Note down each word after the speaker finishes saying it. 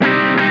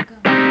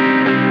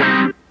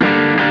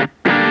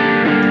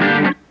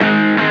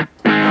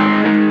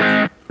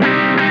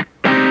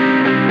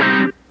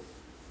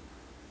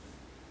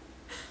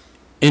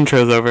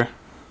intro's over. What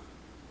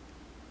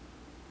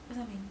does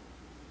that mean?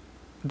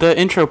 The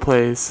intro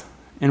plays,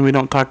 and we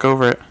don't talk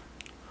over it.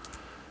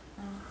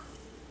 Oh.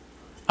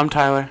 I'm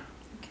Tyler.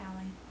 I'm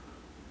Callie.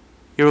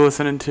 You're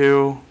listening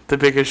to the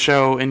biggest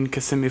show in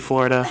Kissimmee,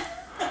 Florida.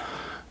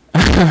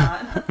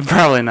 Not.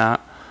 Probably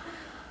not.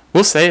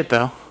 We'll say it,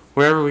 though.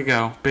 Wherever we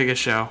go, biggest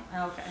show.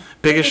 Okay.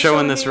 Biggest show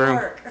in this New room.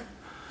 York.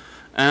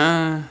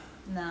 No.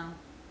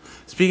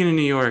 Speaking of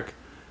New York,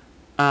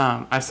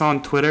 I saw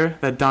on Twitter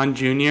that Don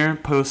Jr.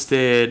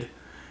 posted,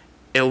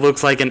 it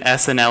looks like an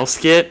SNL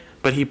skit,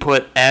 but he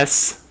put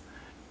S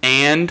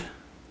and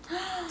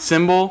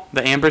symbol,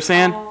 the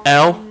ampersand,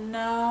 L.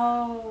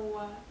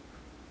 No.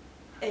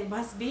 It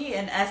must be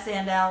an S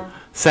and L.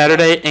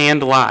 Saturday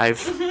and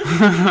live.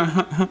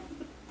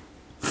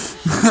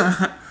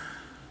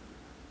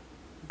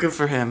 Good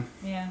for him.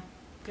 Yeah.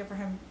 Good for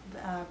him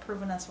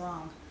proving us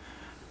wrong.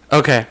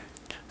 Okay,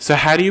 so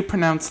how do you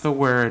pronounce the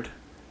word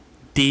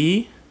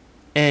DACHSUND?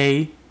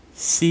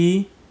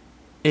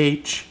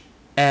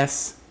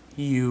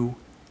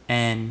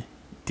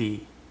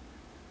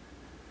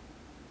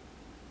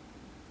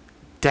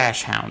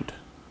 Dash hound.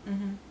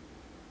 Mm-hmm.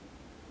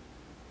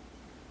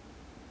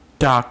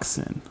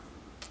 Dachshund.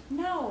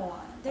 No,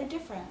 they're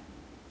different.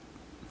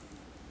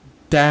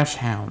 Dash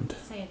hound.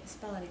 Say it.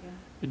 Spell it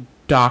again.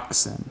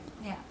 Dachshund.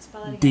 Yeah,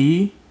 spell it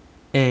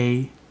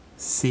again.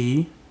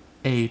 DACHSUND.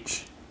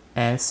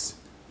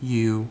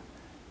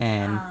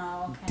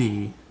 Oh,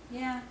 okay.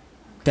 Yeah. Okay.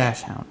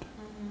 Dash hound.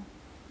 Mm-hmm.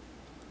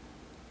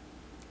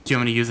 Do you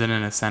want me to use it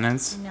in a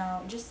sentence?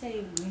 No, just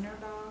say wiener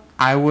dog.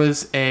 I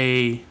was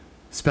a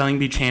spelling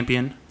bee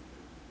champion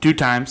 2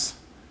 times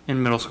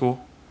in middle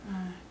school.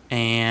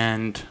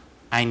 And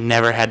I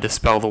never had to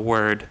spell the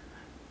word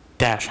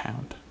dash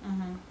hound.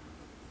 Mm-hmm.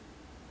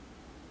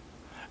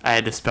 I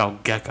had to spell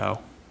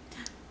gecko.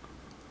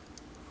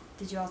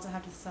 Did you also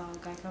have to sell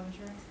Geico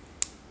insurance?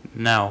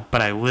 No,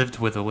 but I lived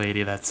with a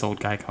lady that sold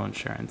Geico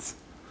insurance.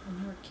 When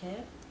you were a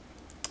kid?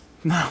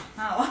 No.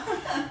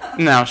 Oh.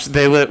 No,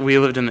 we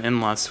lived in the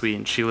in-law suite,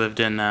 and she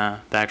lived in the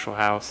actual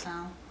house.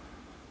 Oh.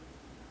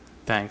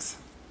 Thanks.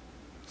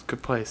 It's a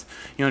good place.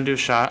 You want to do a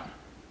shot?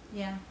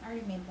 Yeah, I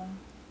already made one.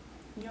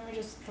 You want me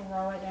to just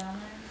throw it down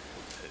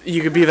there?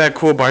 You could be that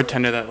cool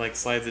bartender that, like,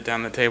 slides it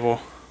down the table.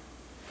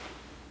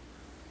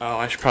 Oh,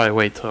 I should probably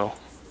wait till...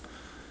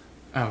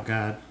 Oh,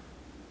 God.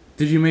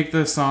 Did you make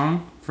the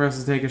song for us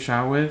to take a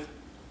shot with?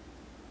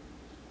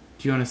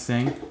 Do you want to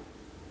sing?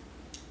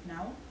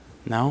 No.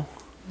 No?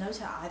 No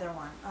to either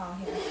one. Oh,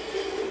 here.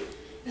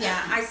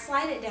 Yeah, I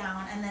slide it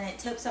down, and then it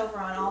tips over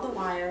on all the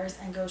wires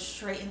and goes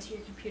straight into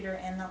your computer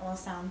and that little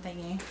sound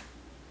thingy.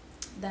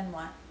 Then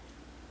what?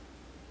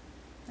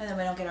 And then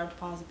we don't get our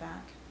deposit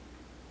back.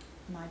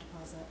 My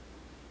deposit.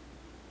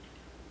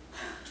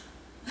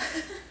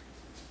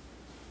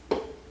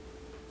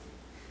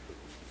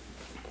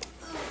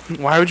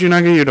 Why would you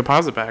not get your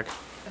deposit back?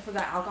 If we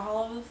got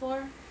alcohol over the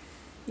floor?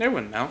 They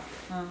wouldn't know.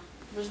 Oh.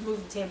 We'll just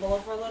move the table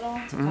over a little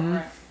to cover Mm-hmm.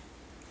 it. I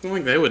don't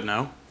think they would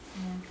know.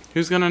 Yeah.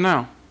 Who's gonna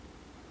know?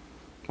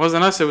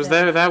 Wasn't us, it was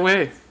there that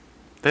way.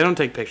 They don't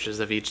take pictures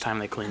of each time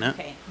they clean it.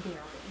 Okay, BRB.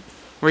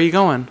 Where are you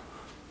going?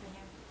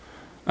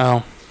 Right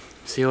Oh,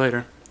 see you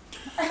later.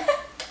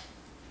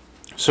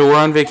 So we're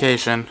on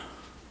vacation.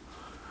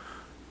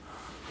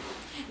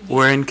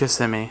 We're in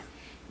Kissimmee.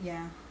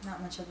 Yeah,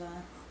 not much of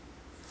a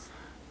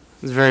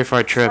It's a very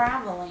far trip.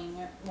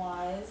 traveling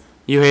wise.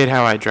 You hate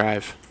how I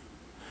drive.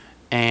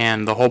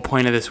 And the whole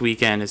point of this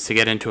weekend is to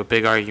get into a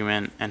big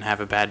argument and have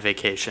a bad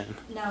vacation.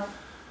 No,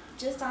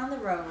 just on the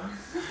road.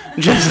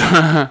 Just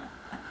I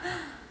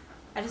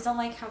just don't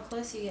like how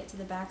close you get to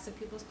the backs of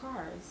people's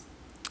cars.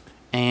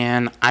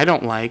 And I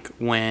don't like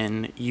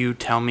when you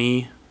tell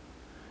me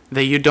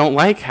that you don't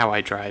like how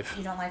I drive.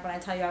 You don't like when I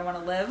tell you I want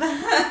to live?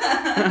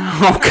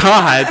 Oh,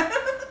 God.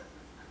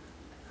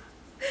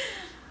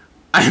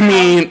 I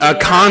mean, a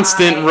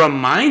constant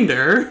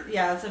reminder.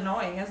 Yeah, it's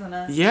annoying, isn't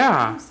it?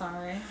 Yeah. I'm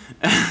sorry.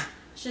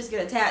 Should just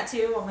get a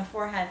tattoo on my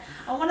forehead.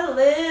 I want to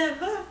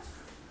live!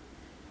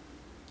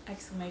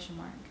 Exclamation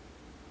mark.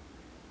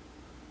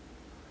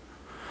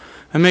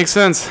 That makes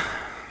sense.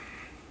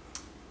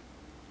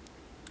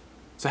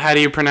 So how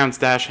do you pronounce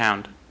dash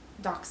hound?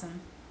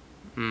 Dachshund.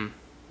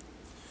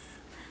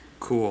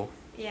 Cool.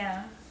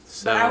 Yeah.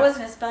 So, But I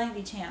wasn't a spelling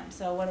bee champ,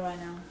 so what do I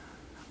know?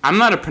 I'm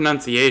not a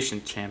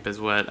pronunciation champ is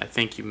what I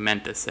think you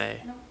meant to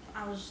say. Nope.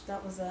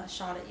 That was a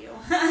shot at you.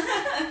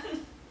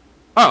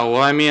 Oh,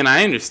 well, I mean,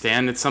 I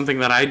understand. It's something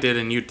that I did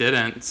and you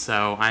didn't,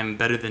 so I'm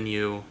better than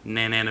you,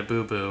 na-na-na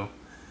boo-boo.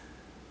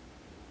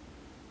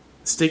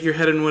 Stick your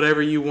head in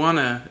whatever you want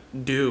to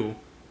do.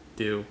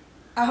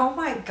 Oh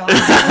my god.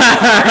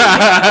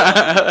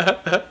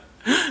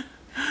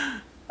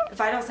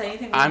 If I don't say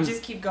anything, will you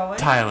just keep going?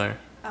 Tyler.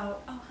 Oh,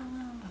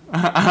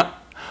 hello.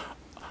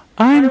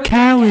 I'm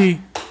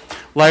Callie.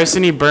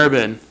 Larceny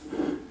Bourbon.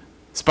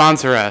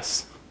 Sponsor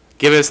us.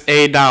 Give us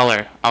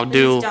 $1.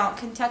 Please don't.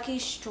 Kentucky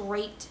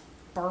Straight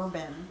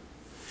Bourbon.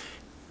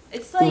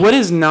 It's like... What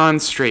is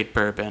non-straight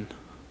bourbon?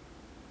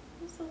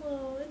 It's a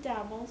little... It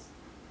dabbles.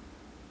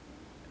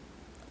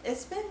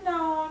 It's been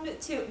known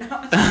to...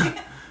 No.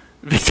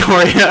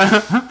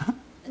 Victoria.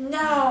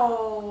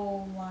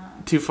 No.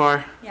 Too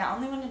far? Yeah,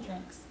 only when it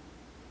drinks.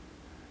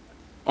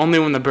 Only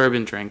when the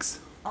bourbon drinks.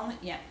 Only,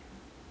 yeah.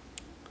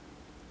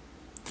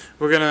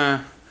 We're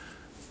gonna,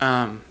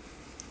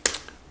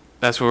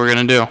 that's what we're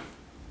gonna do.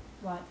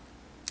 What?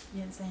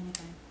 You didn't say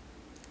anything.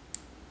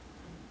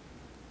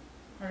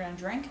 We're gonna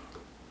drink?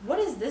 What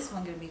is this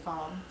one gonna be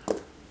called?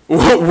 We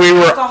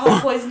were... Alcohol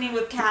poisoning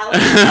with Callie.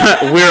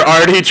 We're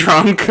already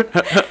drunk.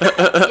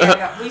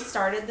 Yeah, we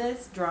started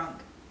this drunk.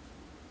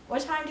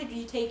 What time did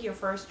you take your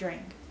first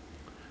drink?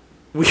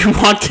 We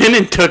walked in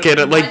and took it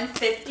at like...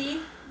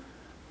 1:50?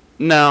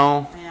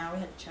 No. Yeah, we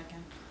had to check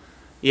in.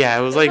 Yeah,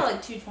 it was like...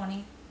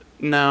 2:20.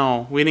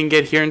 No, we didn't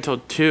get here until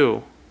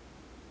 2.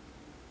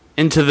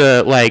 Into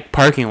the, like,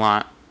 parking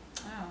lot.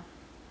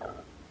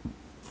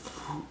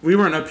 Oh. We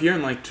weren't up here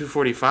in like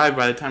 2:45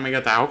 by the time we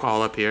got the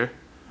alcohol up here.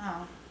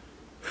 Oh.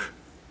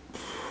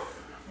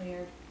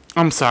 Weird.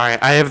 I'm sorry,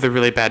 I have the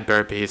really bad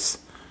burpees.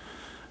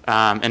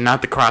 And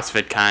not the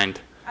CrossFit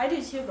kind. I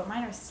do too, but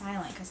mine are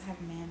silent because I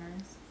have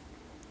manners.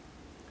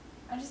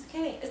 I'm just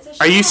kidding. It's a show.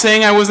 Are you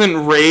saying I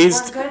wasn't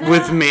raised We're gonna-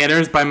 with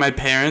manners by my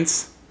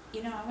parents?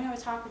 You know, I'm going to have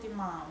a talk with your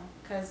mom.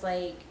 Because,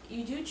 like,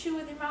 you do chew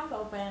with your mouth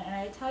open, and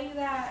I tell you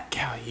that.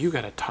 Callie, you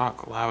gotta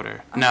talk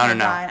louder. Okay, No.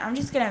 fine. I'm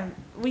just going to.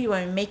 What, you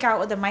want to make out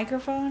with the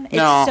microphone? It's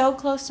No. so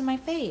close to my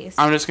face.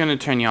 I'm just gonna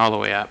turn you all the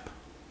way up.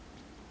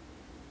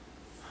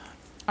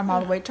 I'm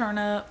all the way turned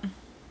up.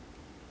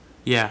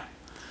 Yeah.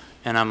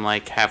 And I'm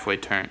like halfway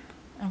turned.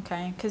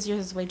 Okay, because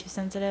yours is way too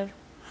sensitive.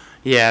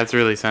 Yeah, it's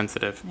really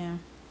sensitive. Yeah.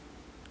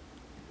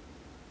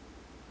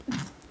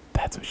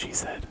 That's what she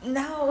said.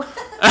 No.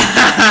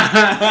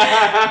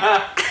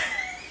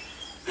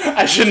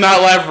 I should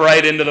not laugh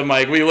right into the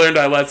mic. We learned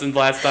our lessons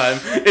last time.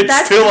 It's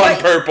That's still on what-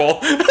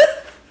 purple.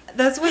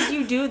 That's what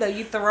you do, though.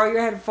 You throw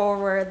your head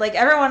forward. Like,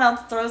 everyone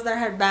else throws their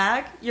head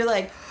back. You're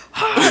like,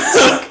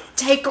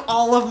 take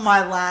all of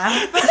my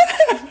laugh.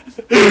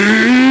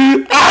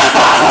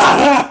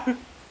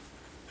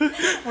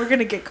 We're going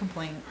to get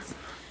complaints.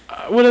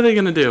 What are they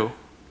gonna do?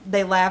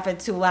 They laugh it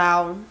too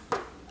loud.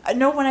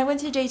 No, when I went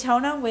to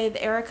Daytona with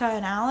Erica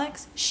and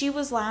Alex, she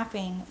was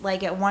laughing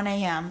like at 1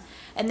 a.m.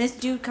 And this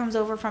dude comes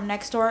over from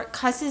next door,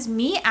 cusses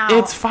me out.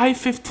 It's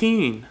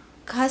 5:15.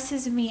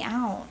 Cusses me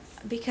out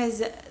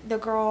because the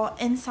girl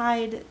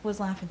inside was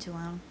laughing too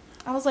loud.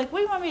 I was like, what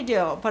do you want me to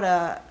do? Put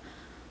a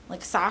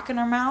sock in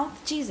her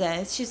mouth?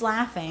 Jesus, she's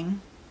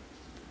laughing.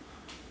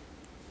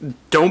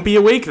 Don't be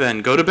awake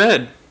then. Go to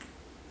bed.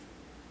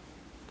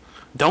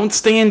 Don't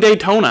stay in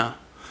Daytona.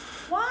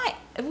 Why?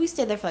 We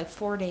stayed there for like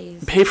 4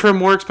 days. Pay for a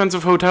more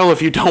expensive hotel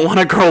if you don't want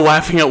a girl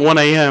laughing at 1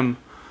 a.m.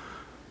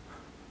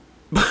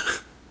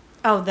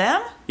 Oh,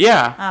 them?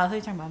 Yeah. Oh, I thought you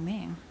were talking about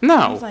me. I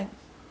No. was like,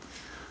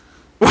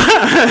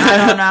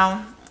 I don't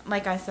know.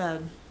 Like I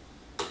said,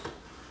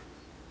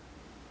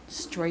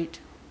 straight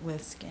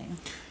whiskey.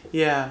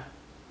 Yeah.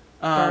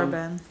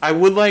 Bourbon. I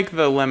would like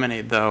the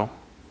lemonade though.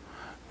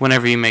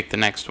 Whenever you make the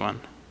next one.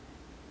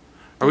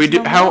 Are There's we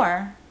do no how?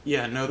 more.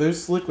 Yeah, no,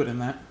 there's liquid in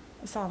that.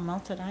 It's all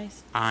melted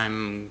ice.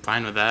 I'm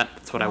fine with that.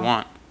 That's what I Oh.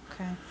 want.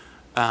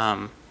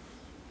 Okay.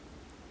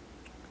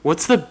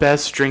 What's the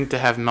best drink to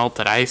have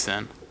melted ice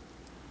in?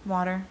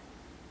 Water.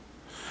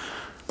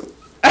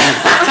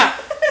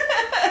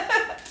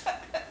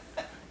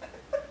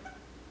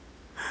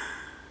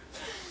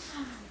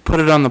 Put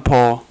it on the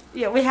poll.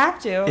 Yeah, we have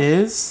to.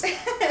 Is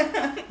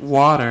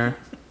water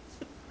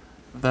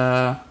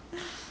the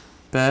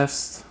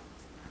best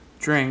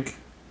drink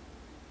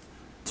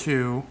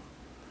to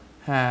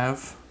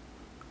have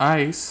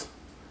ice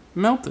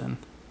melt in?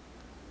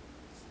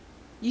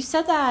 You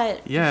said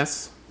that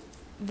Yes.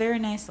 very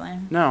nicely.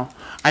 No.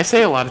 I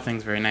say a lot of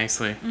things very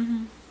nicely.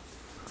 Mm-hmm.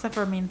 Except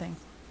for mean things.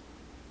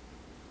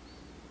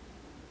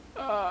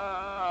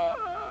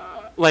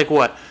 Like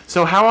what?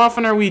 So how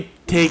often are we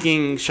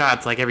taking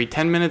shots? Like every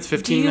 10 minutes,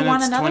 15 you want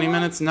minutes, another 20 one?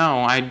 minutes?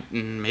 No,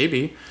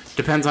 maybe.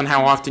 Depends on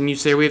how often you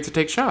say we have to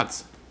take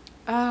shots.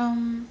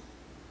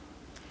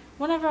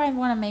 Whenever I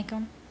want to make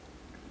them,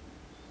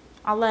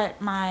 I'll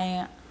let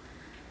my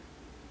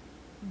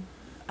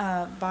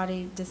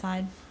body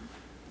decide.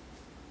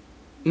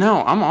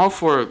 No, I'm all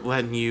for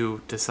letting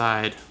you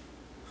decide.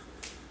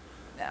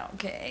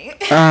 Okay.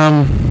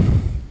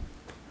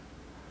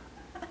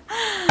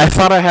 I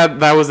thought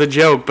that was a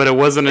joke, but it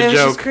wasn't a It was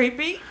joke. just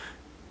creepy.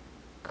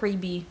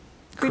 Creepy.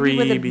 Creepy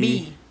with a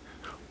B.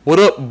 What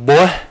up,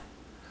 boy?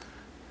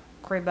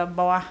 Creepy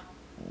boy.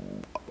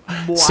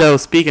 Boy. So,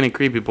 speaking of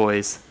creepy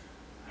boys,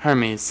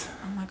 Hermes,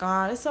 Oh my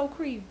god, it's so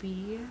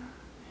creepy.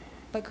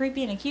 But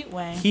creepy in a cute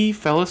way. he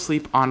fell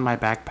asleep on my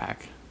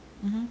backpack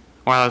Mm-hmm.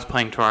 while I was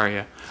playing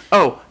Terraria.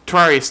 Oh,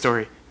 Terraria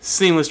story.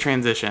 Seamless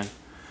transition.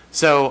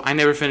 So, I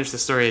never finished the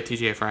story at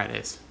TGA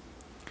Fridays.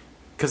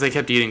 Because I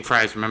kept eating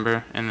fries,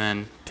 remember? And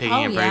then taking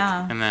a break.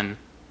 Yeah. And then,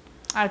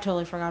 I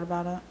totally forgot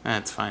about it.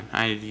 that's fine.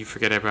 You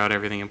forget about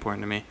everything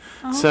important to me.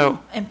 Oh,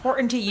 So,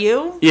 important to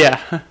you?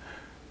 yeah.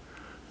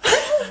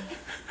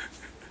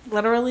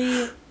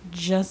 Literally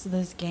just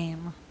this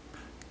game.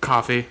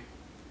 Coffee.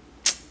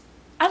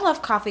 I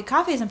love coffee.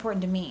 Coffee is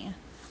important to me.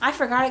 I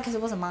forgot it because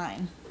it wasn't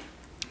mine.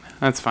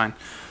 That's fine.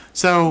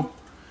 So,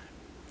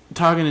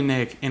 talking to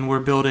Nick, and we're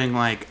building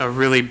like a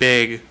really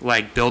big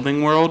like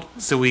building world,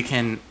 so we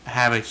can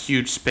have a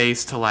huge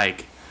space to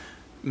like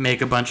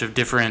make a bunch of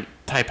different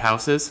type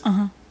houses. Uh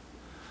huh.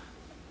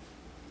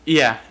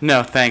 Yeah.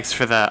 No, thanks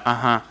for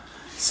the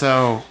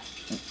So,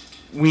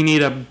 we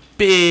need a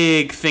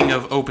big thing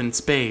of open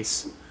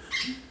space.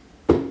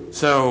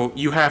 So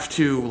you have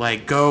to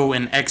like go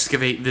and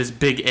excavate this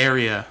big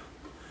area.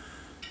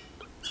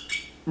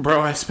 Bro,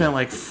 I spent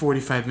like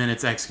 45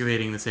 minutes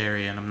excavating this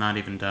area and I'm not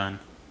even done.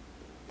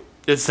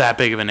 It's that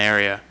big of an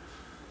area.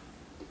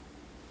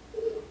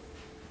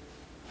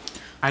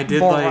 I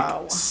did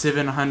Wow. like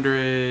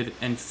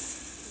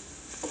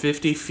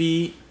 750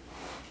 feet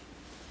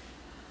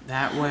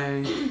that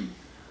way.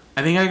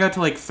 I think I got to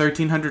like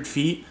 1,300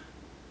 feet,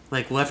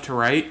 like left to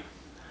right.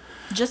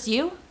 Just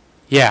you?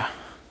 Yeah.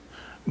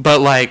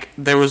 But like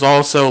there was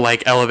also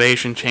like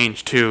elevation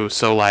change too,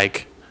 so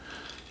like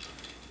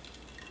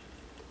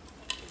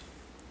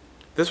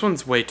this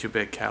one's way too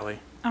big, Callie.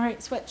 All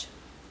right, switch.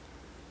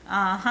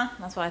 Uh-huh.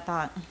 That's what I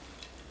thought.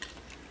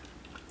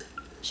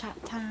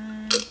 Shot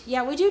time.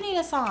 Yeah, we do need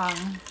a song.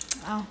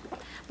 Oh.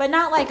 But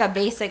not like a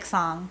basic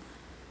song.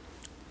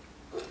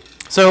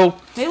 So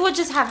Maybe we'll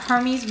just have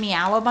Hermes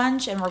meow a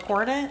bunch and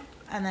record it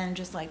and then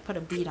just like put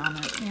a beat on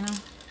it, you know?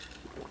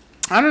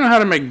 I don't know how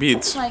to make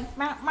beats. Like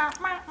meow meow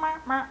meow meow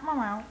meow meow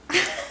meow.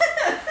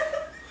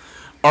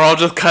 Or I'll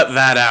just cut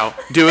that out.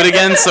 Do it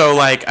again so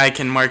like I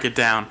can mark it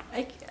down.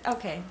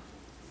 Okay.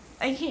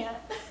 I can't.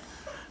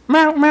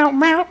 Meow meow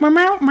meow meow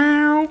meow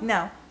meow.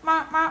 No.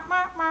 Meow meow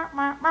meow meow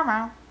meow meow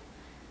meow.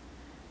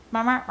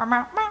 Meow meow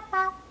meow meow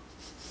meow.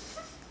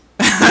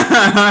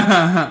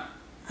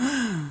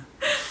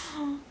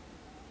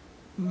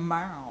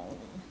 Meow.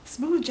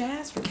 Smooth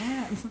jazz for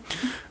cats.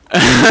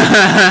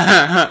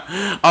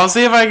 I'll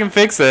see if I can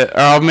fix it, or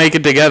I'll make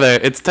it together.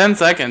 It's 10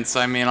 seconds,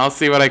 so I mean, I'll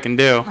see what I can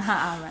do. All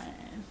right.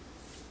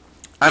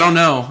 I don't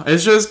know.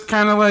 It's just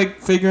kind of like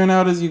figuring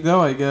out as you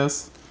go, I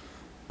guess.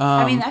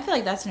 I mean, I feel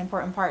like that's an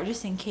important part,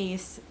 just in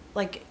case,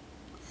 like,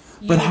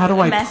 you but how do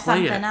I mess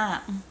play something it?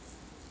 up.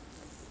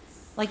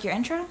 Like your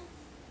intro?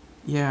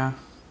 Yeah.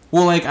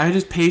 Well, like, I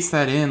just paste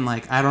that in.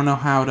 Like, I don't know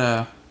how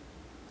to...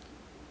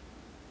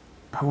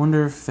 I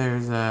wonder if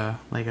there's a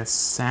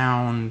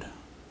sound...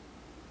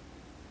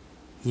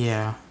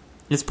 Yeah.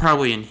 It's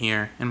probably in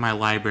here. In my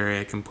library,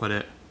 I can put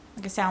it.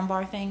 Like a sound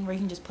bar thing where you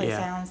can just play Yeah.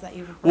 sounds that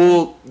you've recorded?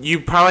 Well, you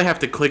probably have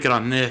to click it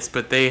on this,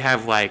 but they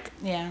have, like...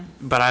 Yeah.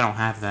 But I don't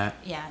have that.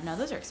 Yeah, no,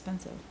 those are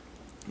expensive.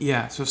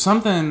 Yeah, so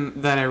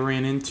something that I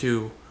ran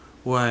into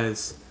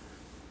was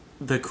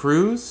the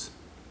cruise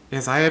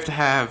is I have to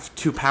have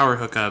 2 power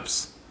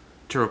hookups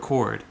to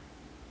record.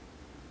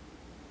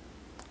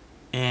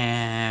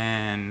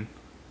 And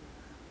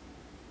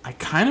I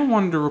kind of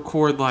wanted to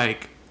record,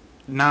 like,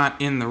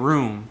 not in the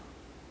room.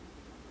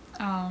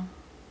 Oh.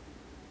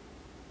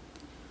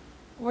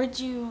 Where'd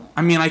you...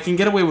 I mean, I can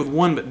get away with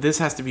one, but this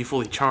has to be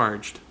fully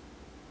charged.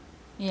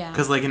 Yeah.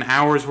 Because, like, an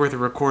hour's worth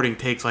of recording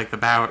takes, like, the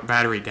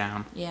battery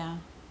down. Yeah.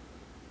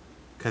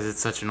 Because it's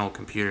such an old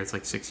computer. It's,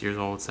 like, 6 years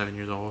old, 7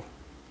 years old.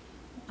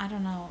 I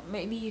don't know.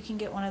 Maybe you can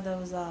get one of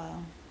those,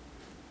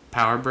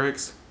 Power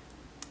bricks?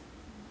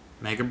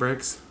 Mega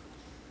bricks?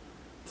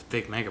 It's a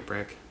big mega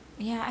brick.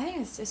 Yeah, I think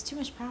it's too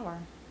much power.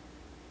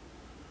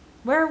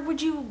 Where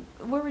would you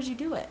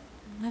do it?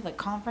 Have like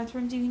conference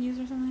rooms you can use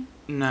or something?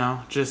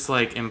 No, just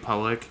like in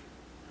public,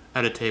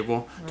 at a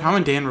table. Really? Tom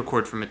and Dan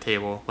record from a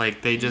table.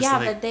 Like they just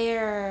like but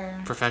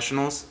they're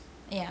professionals,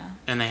 yeah,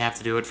 and they have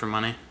to do it for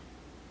money.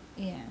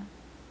 yeah.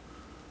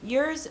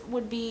 Yours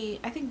would be.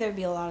 I think there'd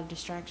be a lot of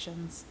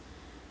distractions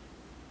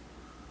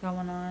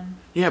going on.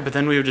 Yeah, but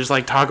then we would just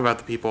like talk about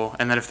the people,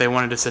 and then if they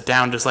wanted to sit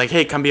down, just like,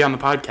 hey, come be on the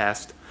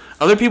podcast.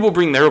 Other people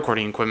bring their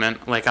recording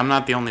equipment. Like I'm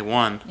not the only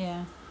one.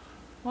 Yeah.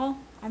 Well,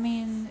 I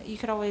mean, you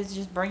could always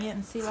just bring it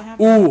and see what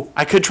happens. Ooh,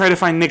 I could try to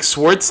find Nick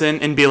Swartzen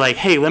and be like,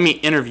 hey, let me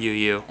interview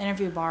you.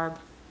 Interview Barb,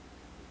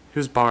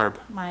 Who's Barb?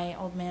 my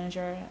old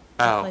manager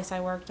at Oh. the place I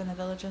worked in the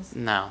Villages.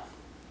 No,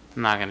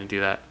 I'm not gonna do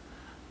that.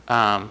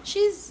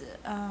 She's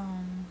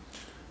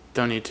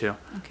Don't need to.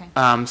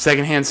 okay.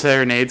 Secondhand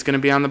Serenade's gonna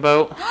be on the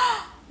boat.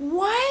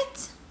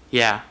 What?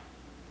 Yeah.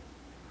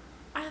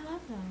 I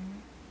love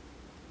them.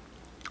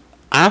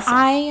 Awesome.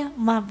 I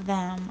love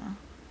them.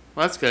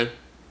 Well, that's good.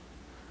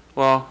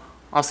 Well,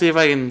 I'll see if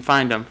I can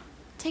find them.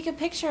 Take a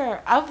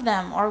picture of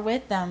them or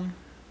with them.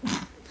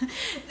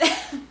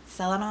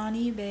 Sell it on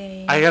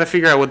eBay. I gotta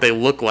figure out what they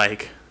look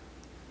like.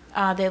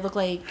 They look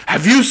like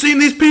Have you seen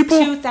these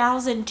people?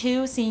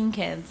 2002 Scene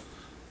Kids.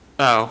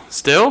 Oh,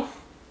 still?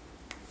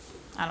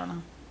 I don't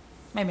know.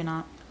 Maybe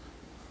not.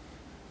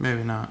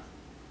 Maybe not.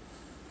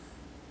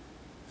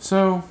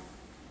 So,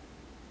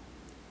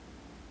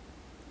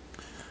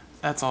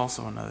 that's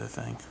also another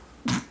thing.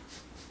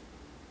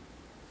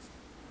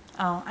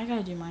 Oh, I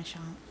gotta do my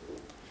shot.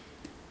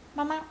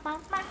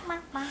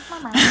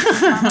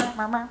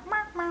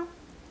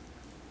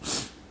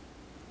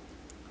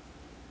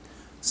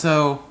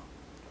 So,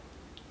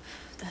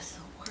 That's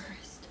the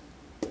worst.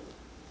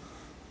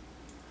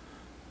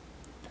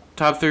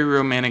 Top 3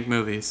 romantic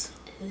movies.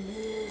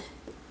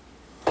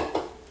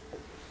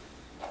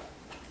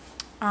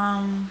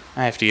 I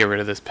have to get rid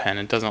of this pen.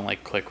 It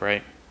doesn't click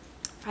right.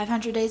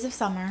 500 Days of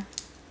Summer.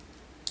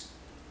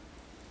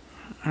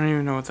 I don't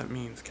even know what that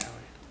means, Callie.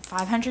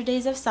 500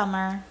 Days of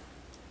Summer.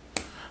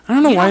 I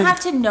don't know why. You don't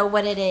have to know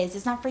what it is.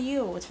 It's not for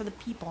you. It's for the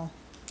people.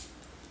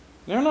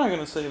 They're not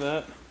gonna say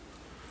that.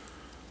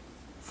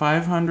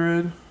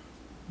 500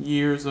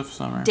 Years of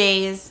Summer.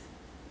 Days.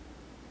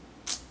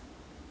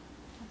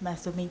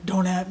 Mess with me.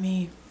 Don't at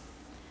me.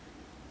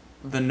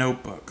 The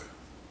Notebook.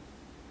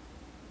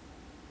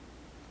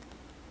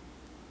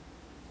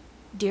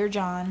 Dear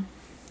John.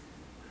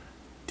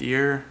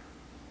 Dear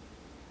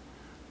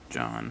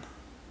John.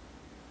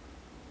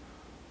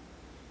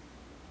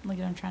 Look at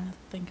him trying to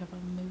think of a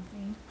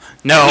movie.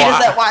 No. He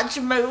doesn't watch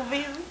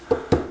movies.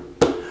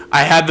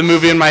 I had the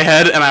movie in my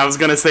head, and I was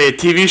going to say a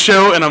TV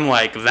show, and I'm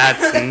like,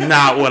 that's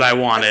not what I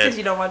wanted. Because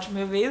you don't watch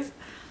movies.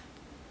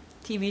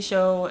 TV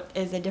show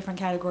is a different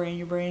category in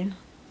your brain.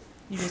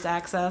 You just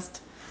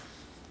accessed.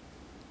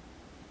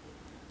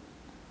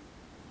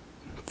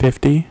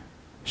 50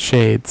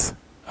 Shades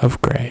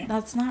of Grey.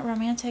 That's not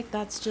romantic.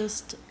 That's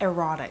just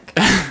erotic.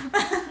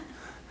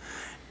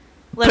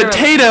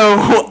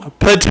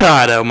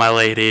 Potato, my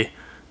lady.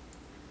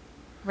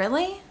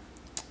 Really?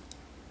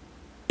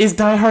 Is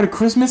Die Hard a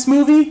Christmas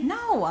movie?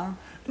 No.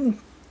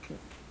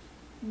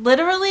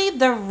 Literally,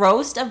 the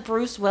roast of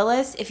Bruce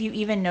Willis, if you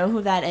even know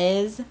who that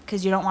is,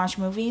 because you don't watch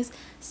movies,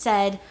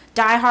 said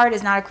Die Hard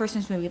is not a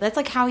Christmas movie. That's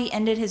how he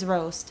ended his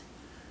roast.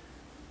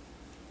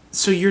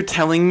 So you're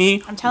telling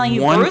me... I'm telling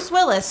you, Bruce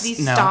Willis, the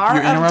star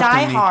of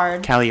Die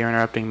Hard... Callie, you're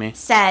interrupting me.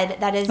 ...said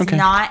that is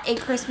not a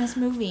Christmas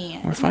movie.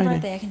 We're it's fighting. my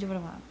birthday. I can do what I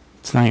want.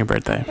 It's not your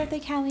birthday. Happy birthday,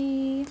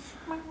 Callie.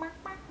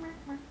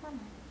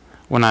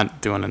 We're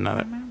not doing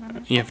another.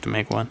 You have to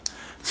make one.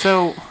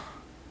 So...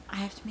 I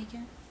have to make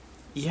it?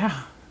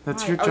 Yeah,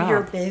 that's Why? your job. Oh,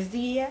 you're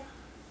busy?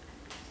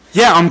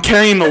 Yeah, I'm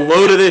carrying the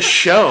load of this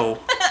show.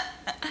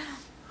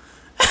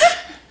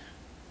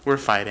 We're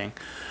fighting.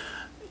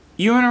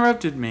 You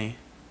interrupted me.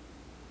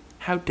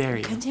 How dare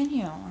you?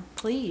 Continue.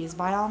 Please,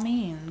 by all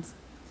means.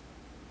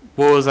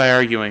 What was I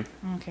arguing?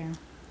 Okay.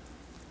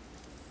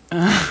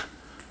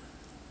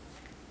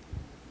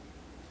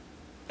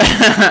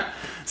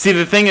 See,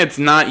 the thing, it's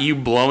not you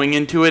blowing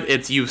into it,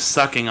 it's you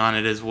sucking on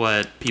it is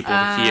what people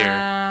hear.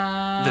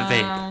 The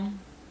vape.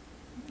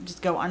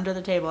 Just go under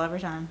the table every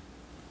time.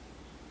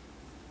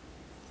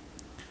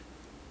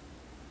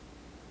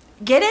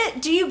 Get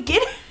it? Do you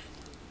get it?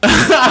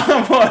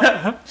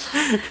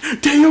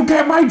 Do you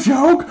get my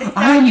joke?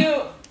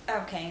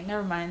 Okay,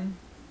 never mind.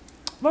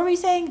 What were you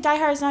saying? Die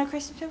Hard is not a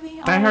Christmas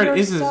movie? Die Hard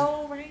is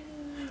right.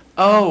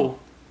 Oh,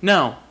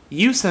 no.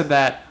 You said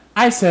that.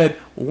 I said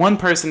one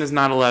person is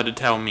not allowed to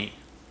tell me.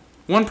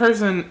 One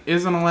person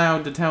isn't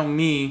allowed to tell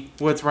me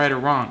what's right or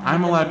wrong.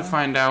 I'm allowed to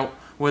find out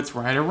what's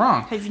right or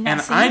wrong. Have you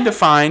not seen I it?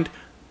 defined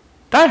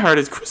Die Hard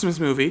as Christmas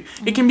movie.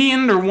 Mm-hmm. It can be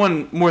under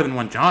more than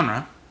one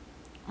genre.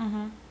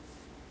 Mm-hmm.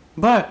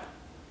 But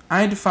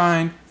I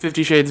define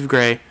 50 Shades of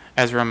Grey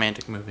as a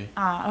romantic movie.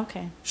 Ah,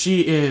 okay.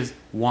 She is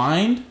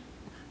wined.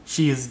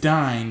 She is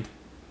dined.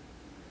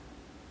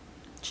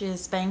 She is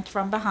spanked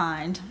from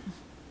behind.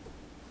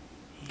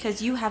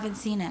 Because you haven't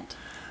seen it.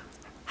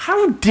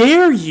 How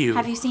dare you?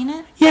 Have you seen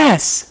it?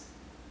 Yes.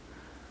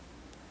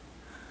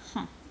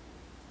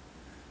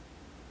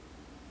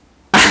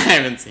 I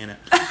haven't seen it.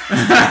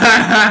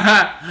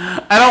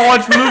 I don't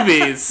watch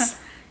movies.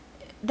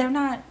 They're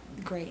not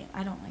great.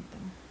 I don't like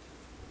them.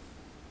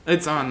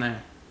 It's on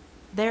there.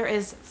 There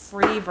is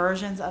free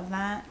versions of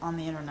that on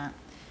the internet.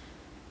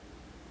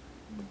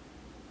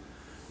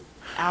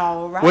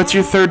 All right. What's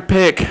your third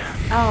pick?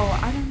 Oh,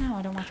 I don't know.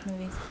 I don't watch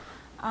movies.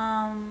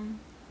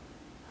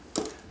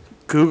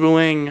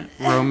 Googling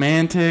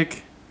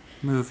romantic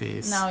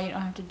movies. No, you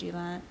don't have to do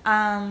that.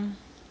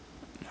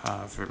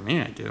 For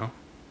me, I do.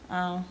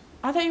 Oh.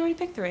 I thought you already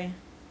picked 3.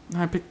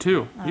 I picked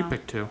 2. Oh. You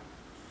picked 2.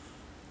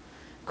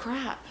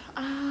 Crap.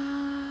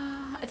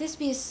 This would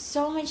be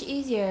so much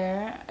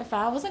easier if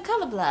I wasn't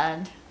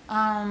colorblind.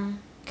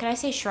 Could I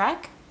say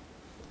Shrek?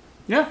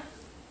 Yeah.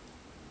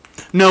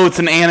 No, it's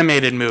an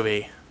animated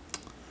movie.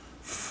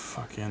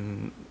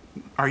 Fucking...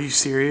 Are you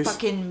serious?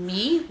 Fucking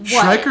me? What?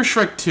 Shrek or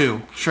Shrek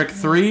 2? Shrek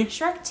 3?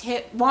 Shrek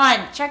 2. 1.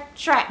 Shrek.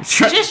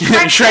 Just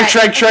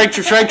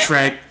Shrek.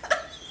 Shrek.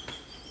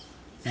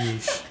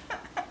 Yeesh.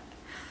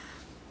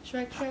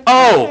 Shrek.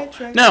 Oh!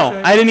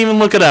 No, I didn't even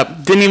look it up.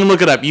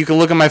 You can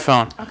look at my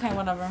phone. Okay,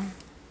 whatever.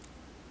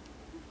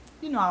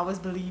 You know I always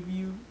believe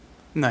you.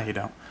 No, you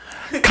don't.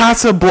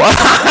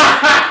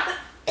 Casablanca.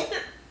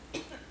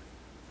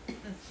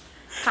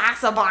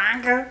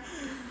 Casablanca.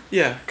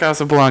 Yeah,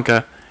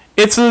 Casablanca.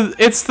 It's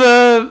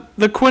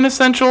the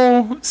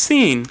quintessential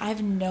scene. I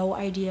have no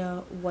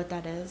idea what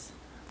that is.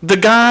 The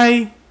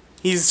guy,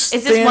 he's...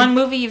 Is this one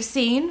movie you've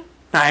seen?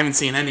 I haven't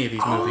seen any of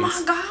these movies.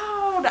 Oh my god!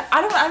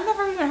 I've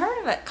never even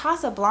heard of it.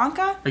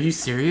 Casablanca? Are you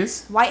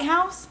serious? White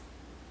House?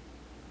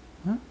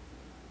 What?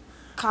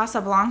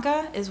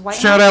 Casablanca is White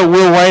House? Shout out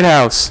Will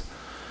Whitehouse.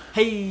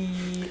 Hey.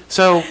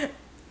 So,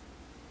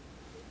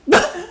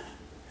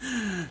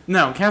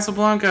 No,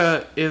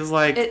 Casablanca is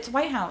like It's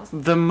White House.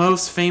 the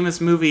most famous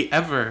movie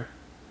ever.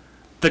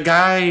 The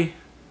guy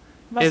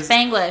But is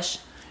Spanglish.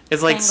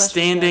 is like Spanglish was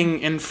standing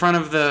in front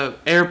of the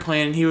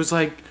airplane, and he was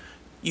like,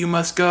 "You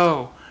must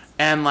go."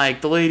 And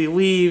like the lady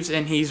leaves,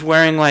 and he's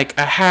wearing like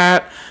a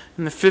hat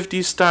in the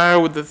 '50s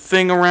style with the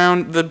thing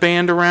around the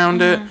band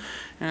around it,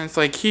 and it's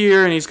like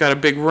here, and he's got a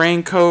big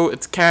raincoat.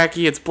 It's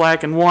khaki. It's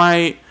black and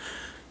white.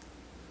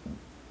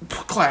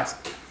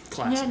 Classic.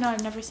 Yeah, no,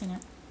 I've never seen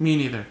it. Me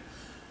neither.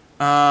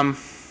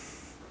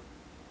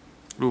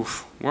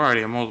 Oof, we're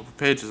already at multiple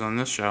pages on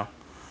this show.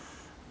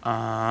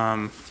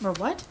 Or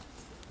what?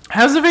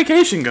 How's the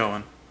vacation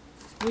going?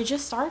 We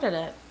just started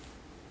it.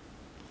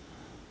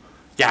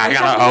 Yeah, I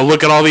gotta. Oh,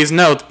 look at all these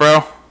notes,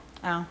 bro.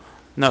 Oh.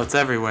 Notes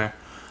everywhere.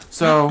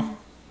 So,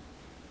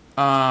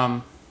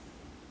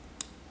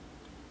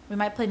 We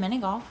might play mini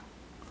golf.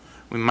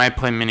 we might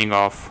play mini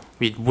golf.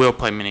 We will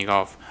play mini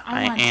golf.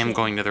 I I want am to.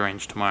 going to the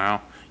range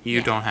tomorrow. You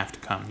Yeah. don't have to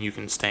come. You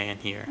can stay in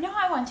here. No,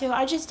 I want to.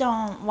 I just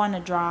don't want to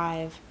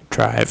drive.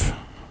 Drive.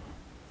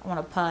 I want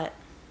to putt.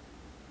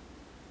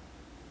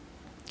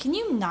 Can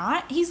you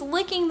not? He's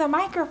licking the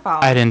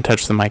microphone. I didn't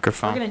touch the We're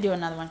microphone. going to do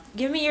another one.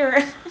 Give me your...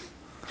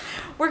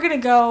 We're going to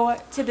go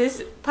to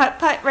this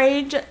putt-putt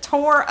range,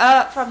 tore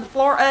up from the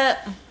floor up.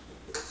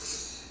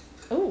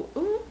 Ooh,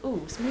 ooh,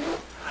 ooh, smooth.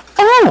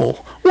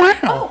 Oh,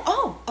 wow.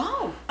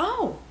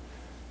 Oh.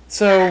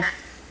 So,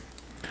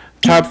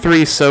 top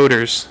 3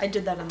 soders. I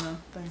did that in the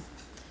thing.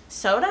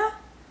 Soda?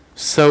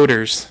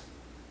 Soders.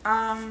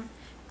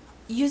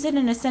 Use it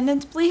in a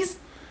sentence, please.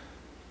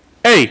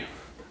 Hey,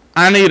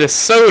 I need a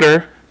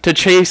soda to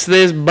chase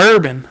this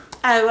bourbon.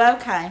 Oh,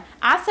 okay.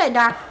 I say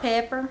Dr.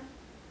 Pepper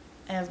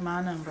as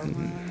my number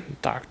one.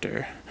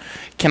 Doctor.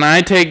 Can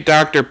I take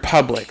Dr.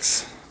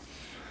 Publix?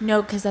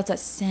 No, because that's a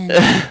sin.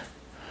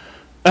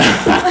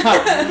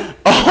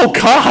 Oh,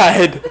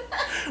 God.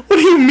 What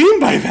do you mean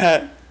by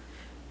that?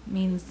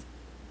 Means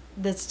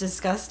that's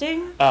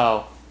disgusting.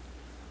 Oh.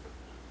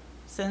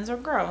 Sins are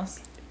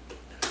gross.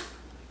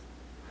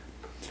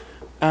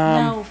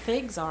 Um, No,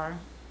 figs are.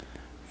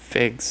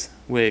 Figs,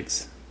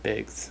 wigs,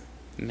 bigs,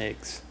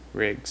 migs,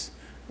 rigs.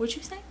 What'd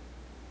you say?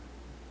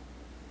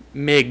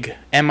 MiG.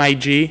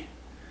 M-I-G.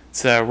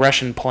 It's a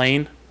Russian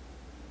plane.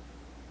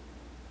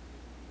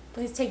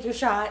 Please take your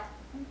shot.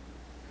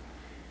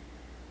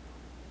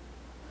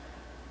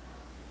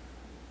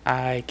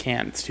 I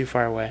can't. It's too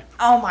far away.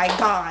 Oh my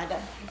god.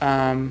 What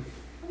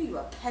What are you,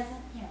 a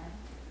peasant here?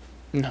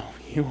 No,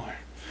 you are.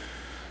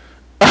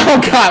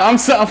 Oh, God,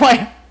 I'm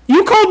like,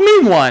 you called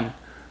me one.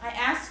 I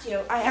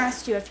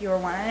asked you if you were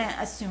one. I didn't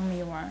assume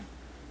you were.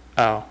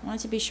 Oh. I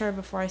wanted to be sure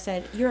before I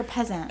said, you're a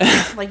peasant.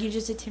 Like you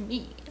just did to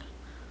me.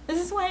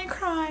 This is why I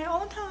cry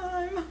all the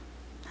time.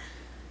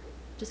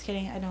 Just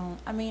kidding. I don't.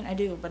 I mean, I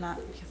do, but not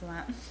because of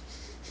that.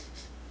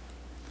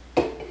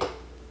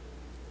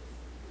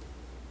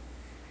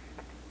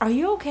 Are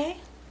you okay?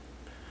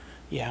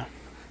 Yeah.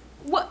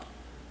 What?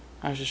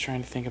 I was just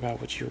trying to think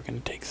about what you were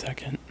going to take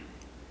second.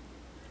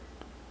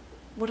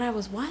 What I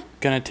was what?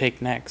 Gonna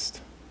take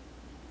next.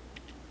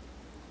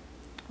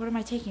 What am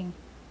I taking?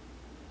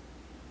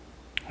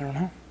 I don't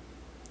know.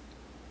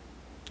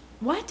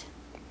 What?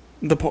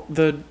 The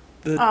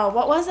Oh,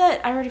 what was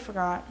it? I already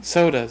forgot.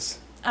 sodas.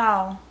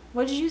 Oh,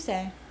 what did you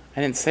say?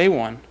 I didn't say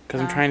one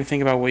because I'm Oh. trying to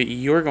think about what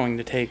you're going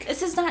to take.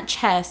 This is not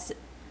chess.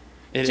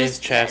 It is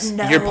just- chess.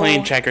 no. You're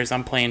playing checkers.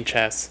 I'm playing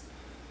chess.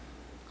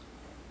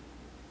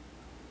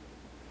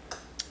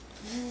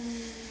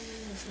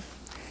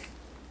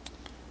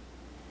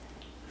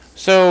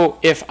 So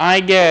if I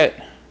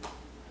get,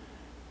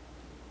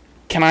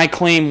 can I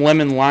claim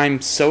lemon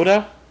lime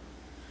soda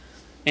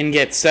and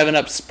get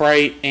 7-Up,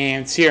 Sprite,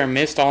 and Sierra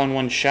Mist all in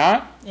one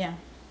shot? Yeah.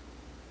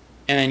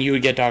 And then you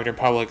would get Dr.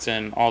 Publix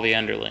and all the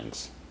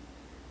underlings.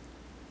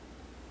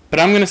 But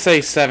I'm going to say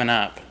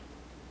 7-Up.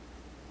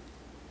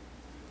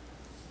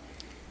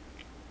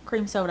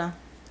 Cream soda.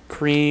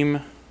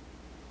 Cream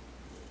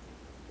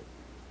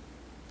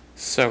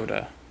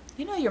soda.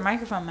 You know your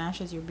microphone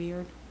matches your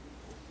beard.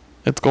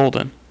 It's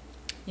golden.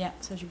 Yeah,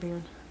 so's your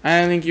beard. I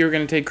didn't think you were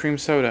going to take cream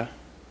soda.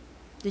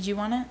 Did you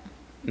want it?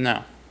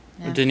 No.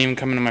 Yeah. It didn't even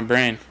come into my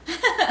brain.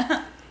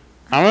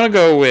 I'm going to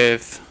go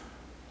with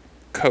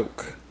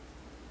Coke.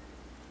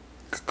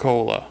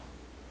 Coca-Cola.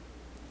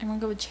 I'm gonna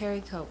go with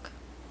cherry Coke.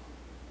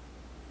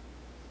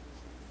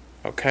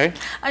 Okay.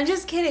 I'm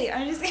just kidding.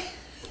 I'm just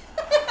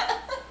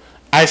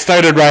I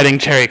started writing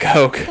cherry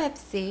Coke.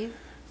 Pepsi.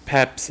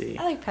 Pepsi.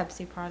 I like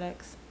Pepsi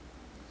products.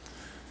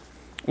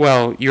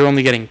 Well, you're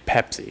only getting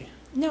Pepsi.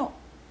 No,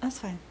 that's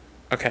fine.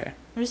 Okay.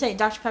 I'm just saying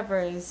Dr. Pepper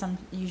is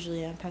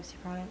usually a Pepsi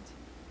product.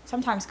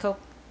 Sometimes Coke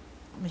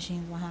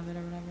machines will have it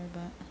or whatever,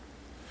 but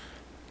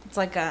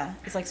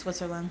it's like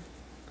Switzerland.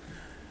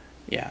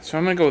 Yeah, so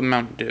I'm going to go with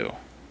Mountain Dew.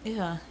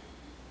 Yeah.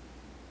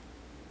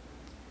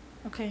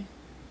 Okay.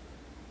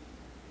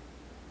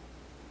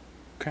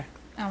 Okay.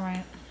 All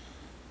right.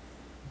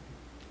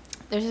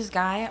 There's this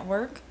guy at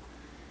work.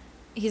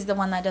 He's the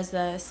one that does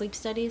the sleep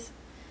studies.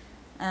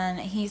 and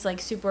he's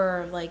like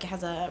super like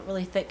has a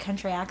really thick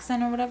country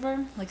accent or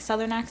whatever, like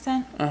southern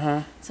accent.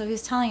 So he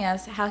was telling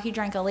us how he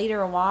drank a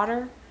liter of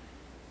water,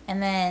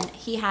 and then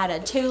he had a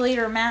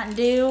 2-liter Mountain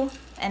Dew,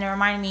 and it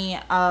reminded me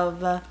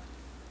of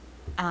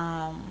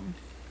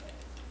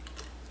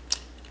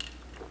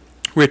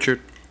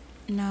Richard.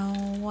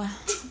 no,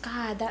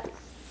 God, that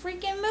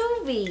freaking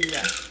movie,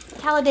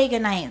 Talladega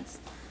Nights.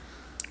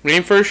 We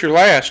ain't first, you're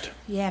last.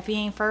 Yeah, if you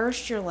ain't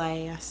first, you're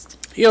last.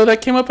 Yo,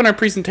 that came up in our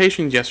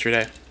presentations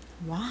yesterday.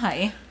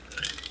 Why?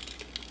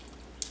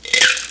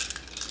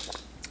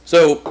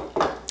 So,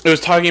 it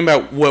was talking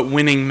about what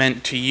winning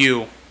meant to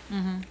you.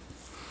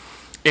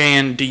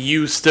 And do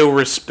you still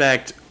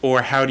respect,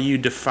 or how do you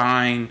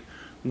define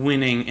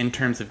winning in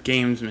terms of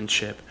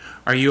gamesmanship?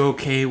 Are you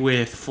okay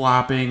with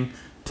flopping,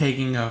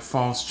 taking a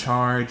false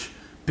charge,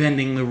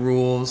 bending the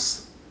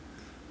rules?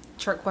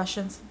 Trick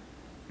questions.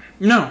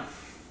 No.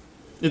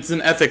 It's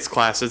an ethics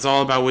class. It's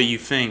all about what you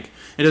think.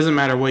 It doesn't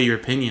matter what your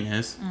opinion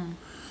is.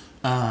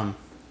 And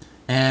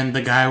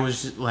the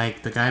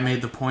guy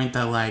made the point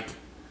that, like,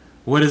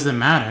 what does it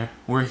matter?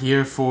 We're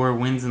here for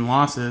wins and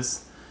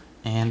losses.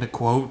 And to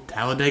quote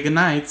Talladega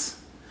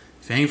Nights,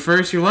 if you ain't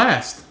first, you're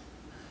last.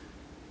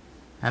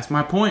 That's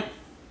my point.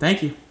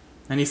 Thank you.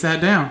 And he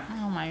sat down.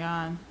 Oh my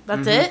God.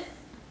 That's it?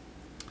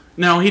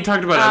 No, he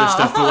talked about other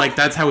stuff, but, like,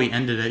 that's how he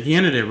ended it. He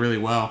ended it really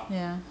well.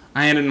 Yeah.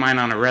 I ended mine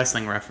on a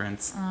wrestling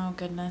reference. Oh,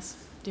 goodness.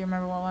 Do you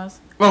remember what it was?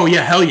 Oh,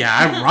 yeah, hell yeah.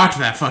 I rocked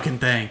that fucking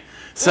thing.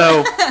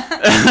 So,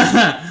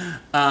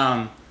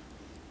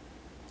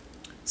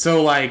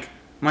 like,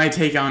 my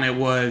take on it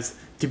was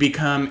to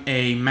become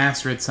a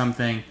master at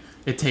something,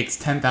 it takes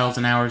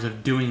 10,000 hours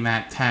of doing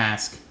that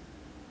task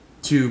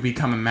to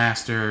become a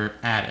master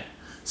at it.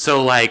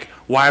 So, like,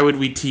 why would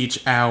we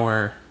teach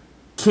our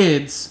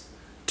kids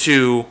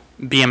to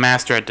be a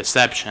master at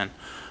deception?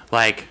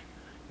 Like,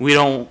 we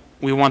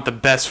want the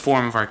best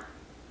form of our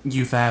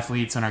youth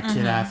athletes and our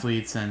kid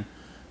athletes. And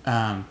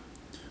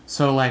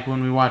so, like,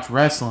 when we watch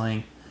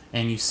wrestling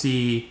and you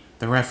see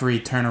the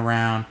referee turn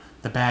around,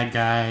 the bad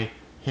guy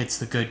hits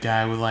the good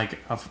guy with, like,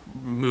 a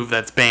move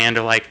that's banned,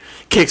 or, like,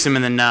 kicks him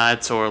in the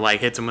nuts, or, like,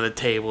 hits him with a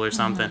table or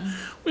something.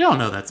 We all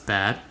know that's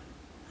bad.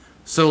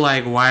 So,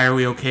 like, why are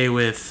we okay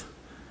with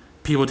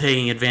people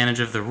taking advantage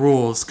of the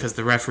rules because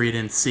the referee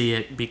didn't see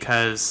it,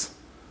 because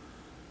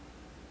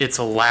it's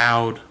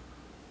allowed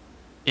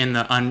in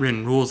the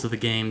unwritten rules of the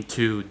game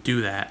to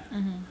do that?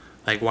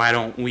 Like, why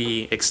don't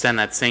we extend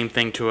that same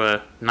thing to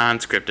a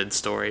non-scripted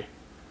story?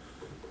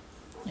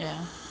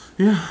 Yeah.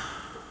 Yeah.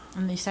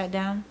 And you sat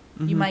down?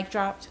 You mic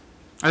dropped?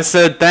 I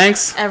said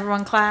thanks.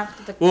 Everyone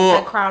clapped? The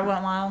crowd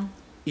went wild?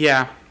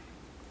 Yeah.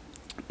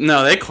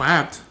 No, they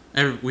clapped.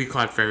 We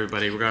clapped for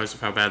everybody, regardless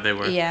of how bad they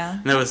were. Yeah.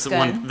 And that was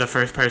the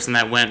first person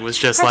that went was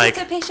just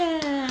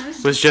Participation.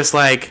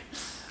 like,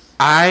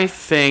 I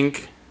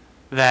think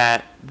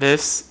that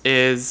this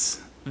is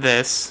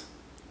this.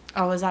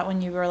 Oh, was that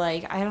when you were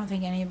like, I don't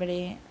think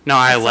anybody... No,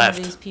 I some left.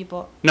 Of these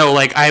people... No,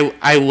 like, I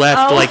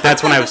left. Oh. Like,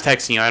 that's when I was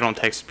texting you. I don't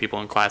text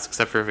people in class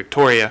except for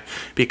Victoria,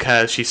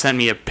 because she sent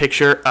me a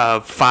picture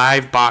of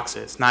 5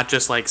 boxes, not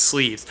just, like,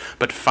 sleeves,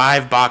 but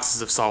 5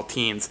 boxes of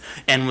saltines,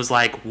 and was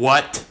like,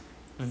 what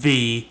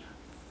the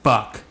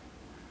fuck?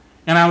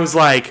 And I was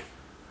like,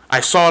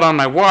 I saw it on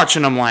my watch,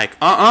 and I'm like,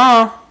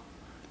 that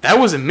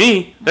wasn't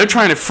me. They're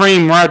trying to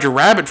frame Roger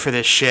Rabbit for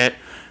this shit.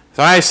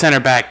 So I sent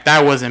her back,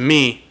 that wasn't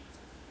me.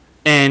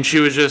 And she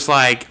was just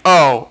like,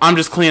 oh, I'm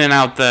just cleaning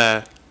out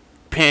the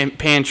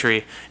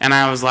pantry. And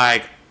I was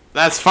like,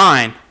 that's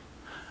fine.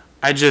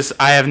 I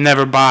have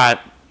never bought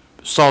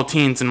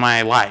saltines in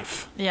my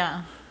life.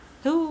 Yeah.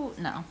 Who?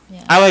 No.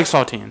 Yeah. I like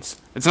saltines.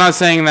 It's not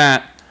saying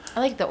that...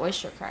 I like the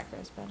oyster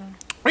crackers better.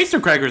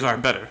 Oyster crackers are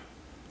better.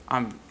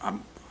 I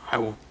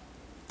will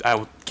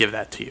give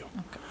that to you.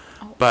 Okay.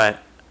 Oh.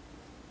 But...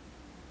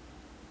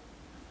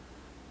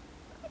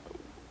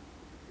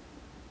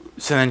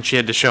 So then she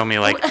had to show me,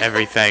 like,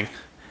 everything.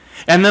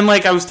 And then,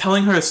 like, I was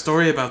telling her a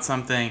story about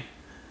something,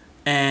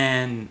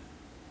 and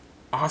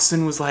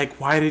Austin was like,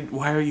 why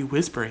are you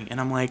whispering?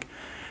 And I'm like,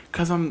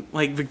 because I'm,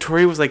 like,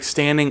 Victoria was, like,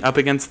 standing up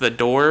against the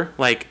door,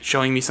 like,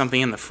 showing me something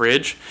in the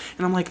fridge.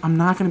 And I'm like, I'm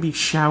not going to be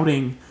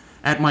shouting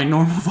at my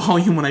normal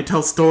volume when I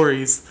tell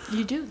stories.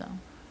 You do, though.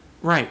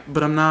 Right,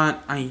 but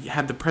I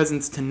had the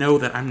presence to know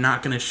that I'm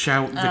not going to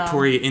shout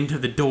Victoria into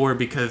the door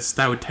because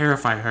that would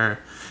terrify her.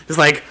 It's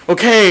like,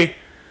 okay...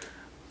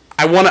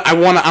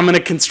 I'm in a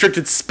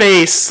constricted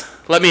space.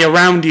 Let me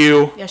around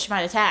you. Yeah, she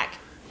might attack.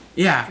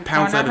 Yeah,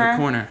 pounce out of the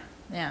corner.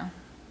 Yeah.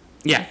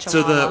 Yeah,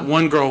 so the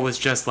one girl was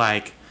just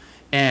like,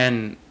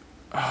 and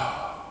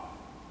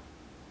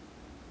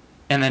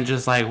then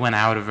just like went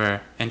out of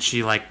her, and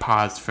she like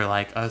paused for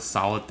like a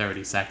solid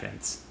 30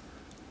 seconds.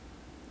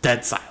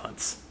 Dead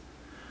silence.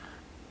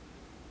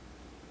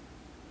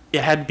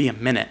 It had to be a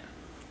minute.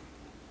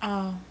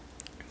 Oh.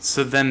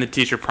 So then the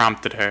teacher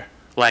prompted her,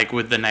 like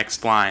with the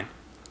next line.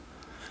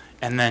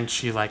 And then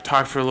she, like,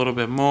 talked for a little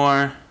bit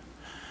more.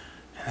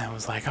 And I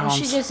was like, oh, Was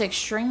she just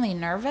extremely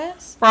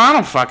nervous? Bro, I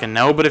don't fucking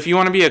know. But if you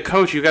want to be a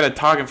coach, you got to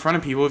talk in front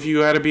of people. If you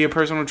got to be a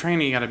personal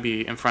trainer, you got to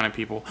be in front of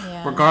people.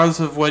 Yeah. Regardless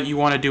of what you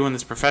want to do in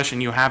this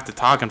profession, you have to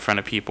talk in front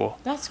of people.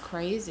 That's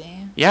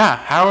crazy. Yeah.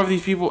 How are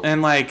these people?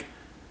 And like,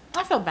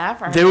 I feel bad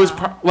for her. there was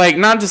like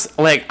not just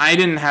like I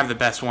didn't have the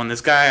best one.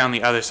 This guy on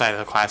the other side of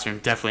the classroom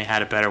definitely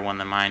had a better one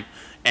than mine.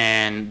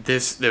 And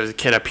there was a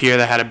kid up here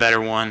that had a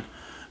better one.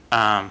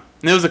 And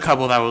there was a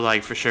couple that was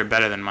like for sure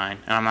better than mine.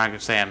 And I'm not gonna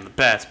say I'm the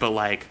best, but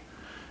like.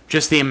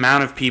 Just the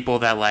amount of people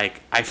that,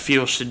 like, I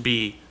feel should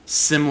be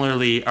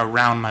similarly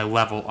around my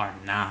level are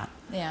not.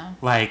 Yeah.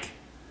 Like,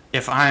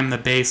 if I'm the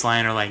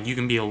baseliner, like, you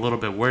can be a little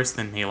bit worse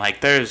than me. Like,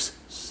 there's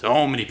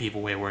so many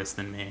people way worse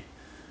than me.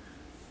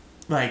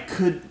 Like,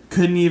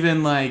 couldn't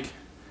even, like,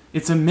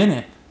 it's a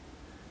minute.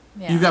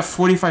 Yeah. You got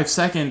 45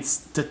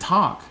 seconds to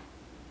talk.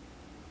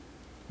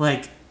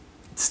 Like,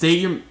 state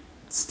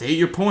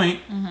your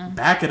point,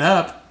 back it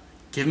up,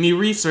 give me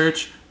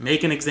research,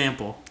 make an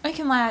example.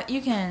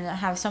 You can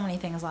have so many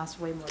things last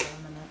way more than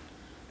a minute.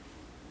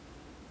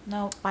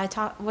 No,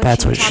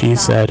 That's what she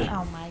said.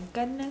 Oh my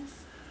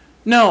goodness.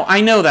 No,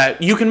 I know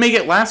that. You can make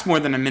it last more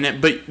than a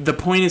minute, but the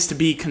point is to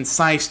be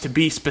concise, to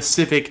be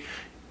specific,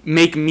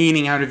 make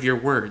meaning out of your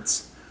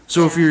words.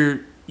 So if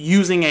you're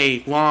using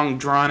a long,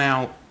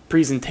 drawn-out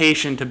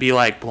presentation to be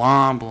like,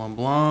 blah, blah,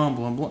 blah,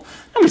 blah, blah,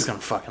 nobody's going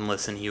to fucking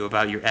listen to you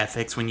about your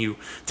ethics when you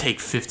take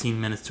 15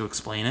 minutes to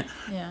explain it.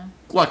 Yeah.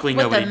 Luckily,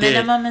 nobody did.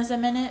 The minimum is a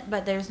minute,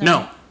 but there's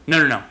no...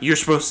 No. You're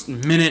supposed...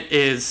 Minute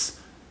is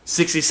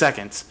 60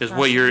 seconds is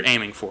what you're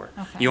aiming for.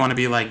 Okay. You want to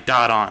be, like,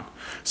 dot on.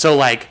 So,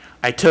 like,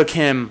 I took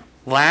him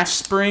last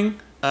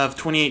spring of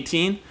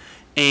 2018,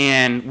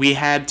 and we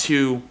had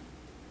to,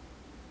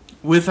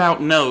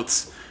 without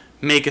notes,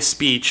 make a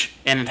speech,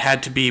 and it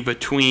had to be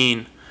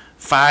between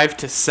 5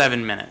 to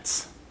 7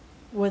 minutes.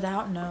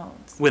 Without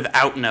notes?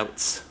 Without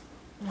notes.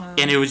 Wow.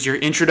 And it was your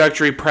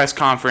introductory press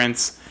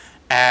conference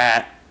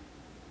at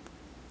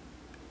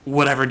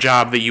whatever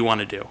job that you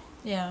want to do.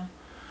 Yeah.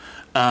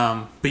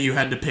 But you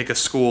had to pick a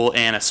school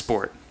and a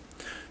sport.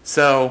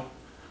 So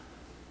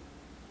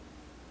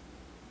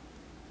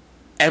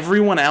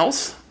everyone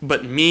else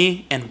but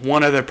me and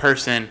one other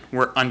person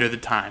were under the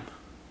time.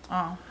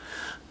 Oh.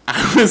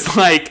 I was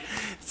like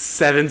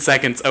 7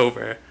 seconds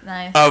over.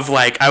 Nice. I was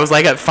like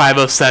at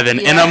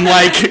 5:07, and I'm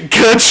like,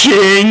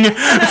 ka-ching!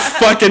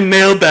 Fucking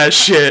nailed that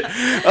shit.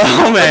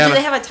 Oh, man. Do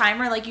they have a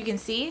timer like you can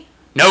see?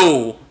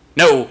 No,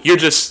 you're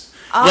just...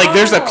 Like,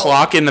 there's a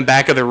clock in the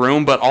back of the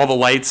room, but all the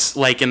lights,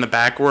 like, in the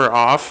back were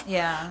off.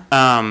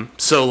 Yeah.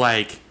 So,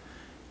 like,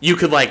 you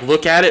could, like,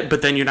 look at it,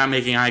 but then you're not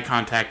making eye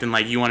contact, and,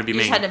 like, you want to be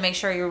making... You just had to make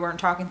sure you weren't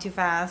talking too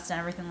fast and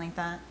everything like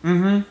that.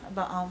 Mm-hmm.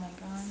 But, oh, my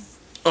God.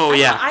 Oh,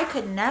 yeah. I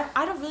could never...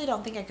 I really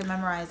don't think I could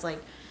memorize,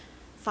 like,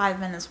 5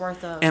 minutes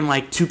worth of... And,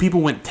 like, 2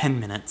 people went 10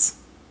 minutes.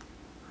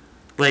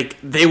 Like,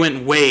 they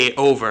went way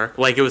over.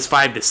 Like, it was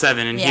 5 to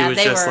 7, and he was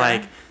just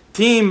like,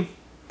 team,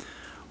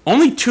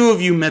 only 2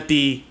 of you met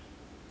the...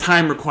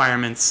 time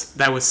requirements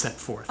that was set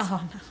forth.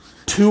 Oh, no.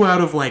 2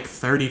 out of like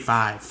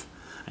 35.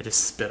 I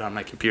just spit on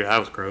my computer. That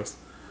was gross.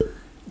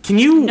 Can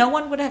you... No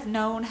one would have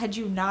known had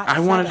you not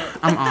said it.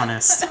 I'm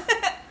honest.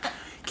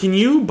 Can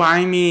you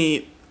buy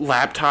me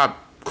laptop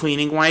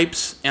cleaning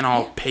wipes and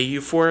I'll pay you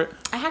for it?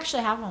 I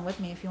actually have one with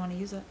me if you want to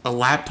use it. A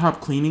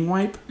laptop cleaning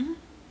wipe? Mm-hmm.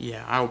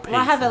 Yeah, I'll pay you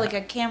I have for like a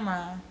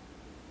camera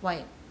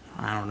wipe.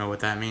 I don't know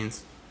what that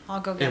means.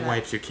 I'll go get it. It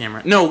wipes your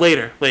camera. No,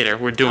 later.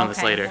 We're doing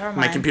this later. Never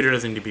My mind. computer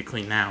doesn't need to be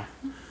cleaned now.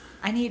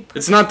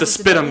 It's not the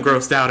spit I'm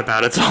grossed out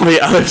about. It's all the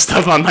other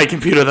stuff on my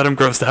computer that I'm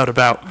grossed out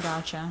about.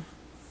 Gotcha.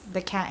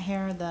 The cat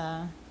hair,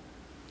 the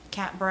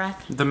cat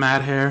breath. The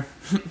mad hair.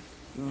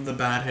 The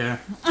bad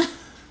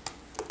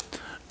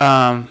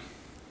hair.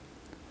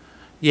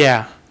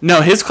 Yeah.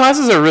 No, his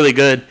classes are really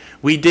good.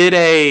 We did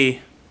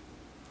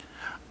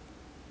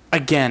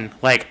again,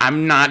 like,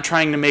 I'm not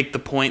trying to make the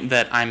point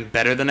that I'm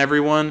better than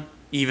everyone,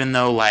 even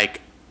though,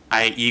 like,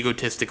 I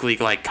egotistically,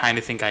 like, kind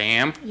of think I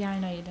am. Yeah, I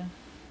know you do.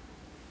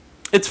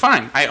 It's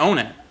fine. I own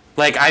it.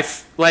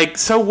 Like,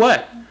 so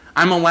what?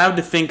 I'm allowed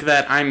to think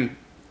that I'm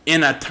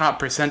in a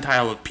top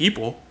percentile of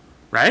people,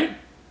 right?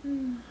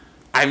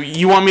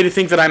 You want me to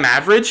think that I'm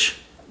average?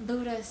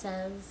 Buddha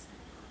says.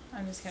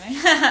 I'm just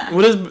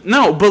kidding.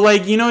 No, but,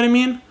 like, you know what I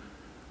mean?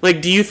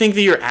 Like, do you think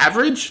that you're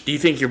average? Do you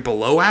think you're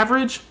below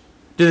average?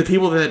 Do the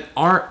people that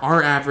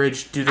are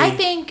average, do they... I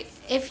think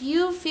if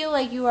you feel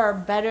like you are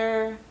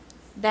better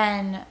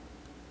than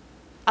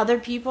other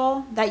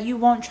people, that you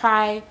won't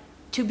try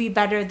to be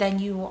better than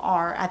you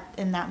are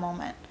in that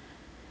moment.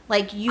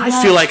 Like, you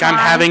I feel like I'm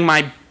having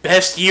my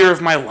best year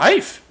of my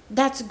life.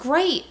 That's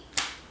great,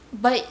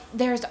 but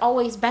there's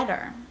always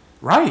better.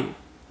 Right.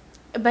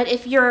 But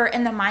if you're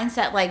in the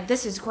mindset, like,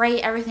 this is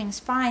great, everything's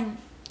fine,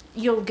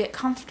 you'll get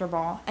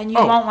comfortable, and you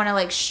won't want to,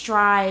 like,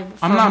 strive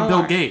for I'm not more.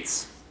 Bill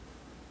Gates.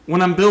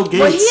 When I'm Bill Gates...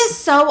 Well, he is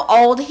so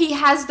old, he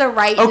has the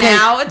right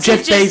now to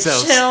Jeff just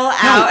Bezos. chill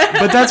out. No,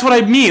 but that's what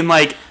I mean.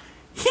 Like,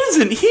 he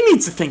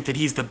needs to think that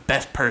he's the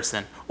best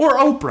person. Or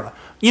Oprah.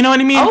 You know what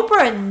I mean?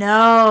 Oprah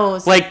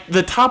knows. Like,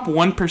 the top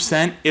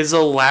 1% is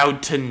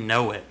allowed to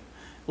know it.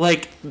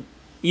 Like,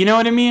 you know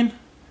what I mean?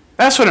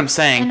 That's what I'm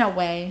saying. In a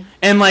way.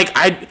 And, like,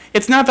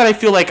 it's not that I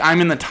feel like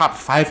I'm in the top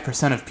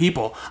 5% of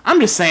people.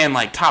 I'm just saying,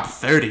 like, top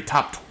 30,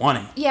 top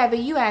 20. Yeah, but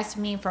you asked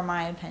me for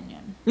my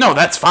opinion. No,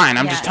 that's fine.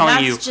 I'm just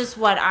telling you. That's just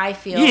what I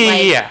feel.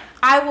 Yeah.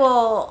 I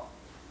will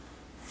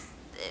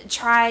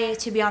try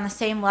to be on the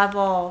same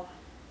level,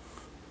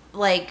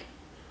 like,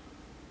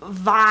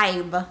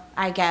 vibe,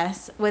 I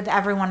guess, with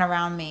everyone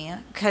around me.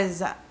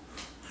 Because, I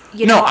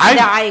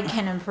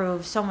can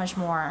improve so much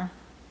more.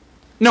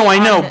 No, I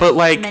know, but,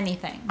 like, many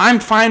things. I'm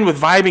fine with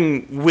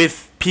vibing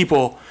with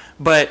people,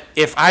 but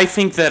if I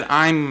think that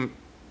I'm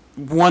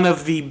one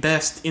of the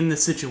best in the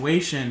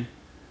situation,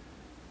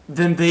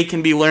 then they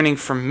can be learning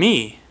from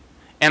me.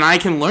 And I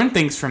can learn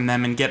things from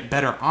them and get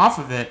better off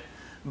of it,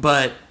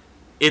 but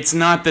it's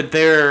not that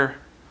they're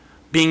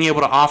being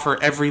able to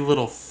offer every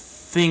little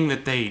thing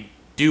that they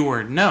do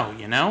or know,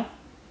 you know?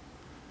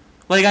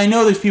 Like, I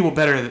know there's people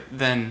better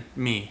than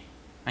me.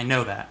 I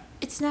know that.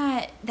 It's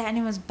not that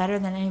anyone's better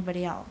than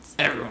anybody else.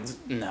 Everyone's...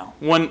 No.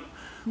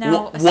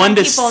 Some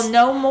people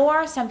know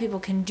more. Some people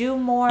can do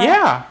more.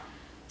 Yeah.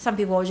 Some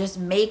people just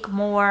make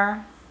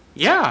more.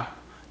 Yeah.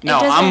 No,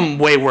 I'm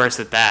way worse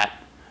at that.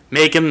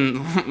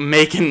 Making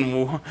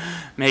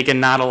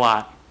not a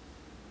lot.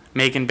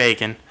 Making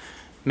bacon.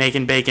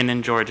 Making bacon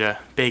in Georgia.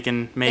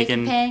 Making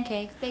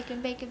pancakes.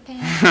 Bacon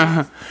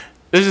pancakes.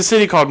 There's a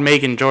city called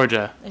Macon,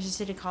 Georgia. There's a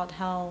city called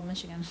Hell,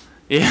 Michigan.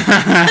 Yeah.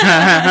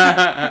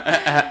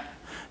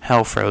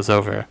 Hell froze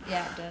over.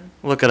 Yeah, it did.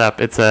 Look it up.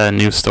 It's a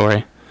news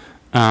story.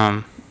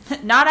 Not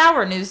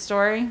our news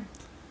story.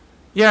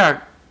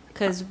 Yeah.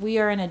 Because we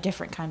are in a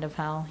different kind of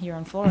hell here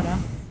in Florida.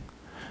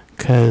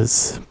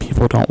 Because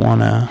people don't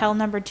want to... Hell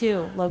number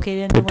 2,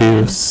 located in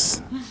produce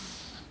the land.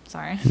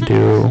 Sorry. And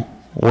do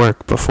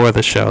work before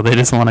the show. They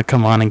just want to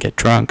come on and get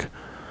drunk.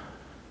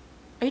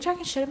 Are you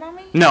talking shit about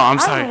me? No, I'm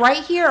sorry. I'm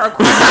right here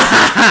across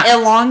this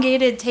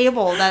elongated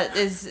table that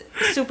is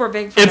super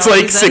big for It's no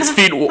like reason. 6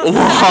 feet long,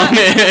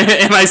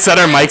 and I set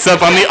our mics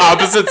up on the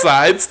opposite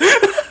sides.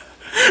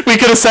 We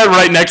could have sat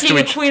right next to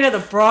each other. Queen of the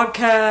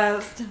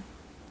broadcast.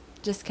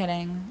 Just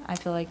kidding. I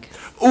feel like...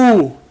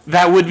 Ooh,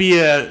 that would be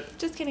a...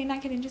 Just kidding,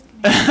 not kidding, just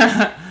kidding.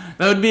 That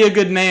would be a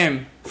good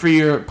name for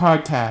your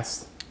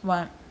podcast.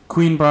 What?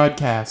 Queen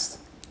Broadcast.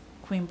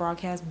 Queen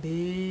Broadcast,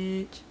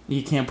 bitch.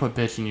 You can't put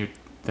bitch in your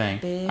thing.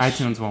 Bish.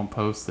 iTunes won't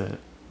post it.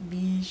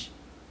 Bish.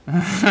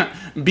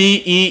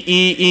 BEEEEEESH.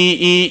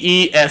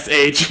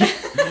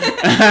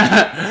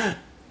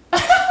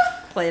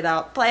 Play it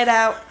out. Play it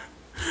out.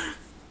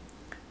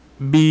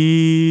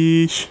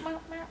 Bish.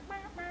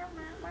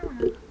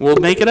 We'll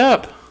make it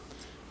up.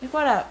 Make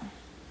what up?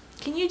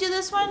 Can you do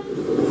this one?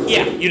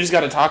 Yeah, you just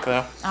gotta talk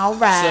though. All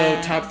right.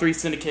 So, top 3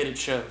 syndicated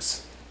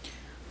shows.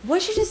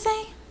 What did you just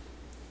say?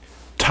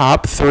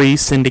 Top 3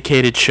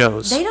 syndicated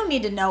shows. They don't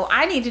need to know.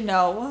 I need to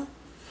know.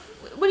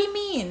 What do you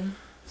mean?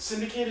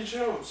 Syndicated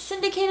shows.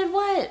 Syndicated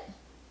what?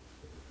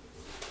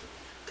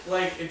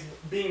 Like, it's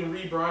being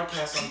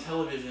rebroadcast on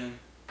television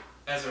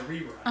as a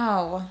rerun.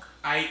 Oh.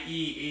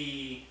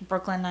 I.e.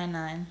 Brooklyn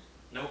Nine-Nine.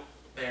 Nope,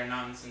 they are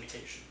not in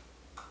syndication.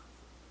 What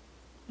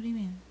do you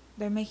mean?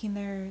 They're making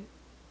their...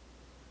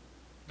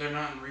 They're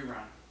not in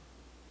rerun.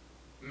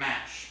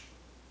 MASH.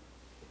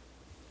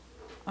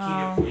 King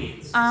Oh. of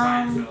Queens.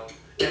 Seinfeld.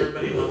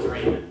 Everybody loves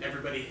Raymond.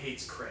 Everybody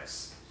hates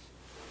Chris.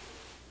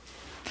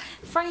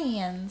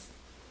 Friends.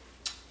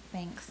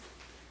 Thanks.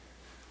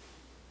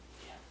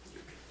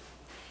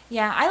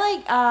 Yeah, I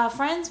like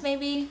Friends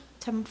maybe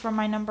for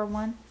my number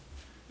 1.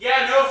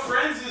 Yeah, no,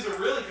 Friends is a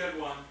really good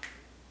one.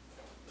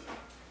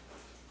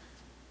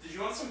 Did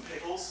you want some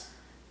pickles?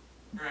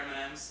 Or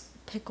M&M's?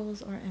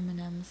 Pickles or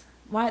M&M's?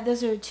 Why?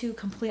 Those are 2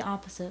 complete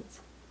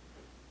opposites.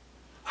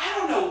 I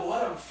don't know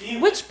what I'm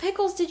feeling. Which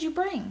pickles did you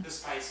bring? The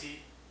spicy.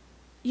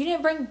 You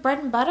didn't bring bread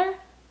and butter?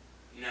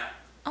 No.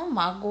 Oh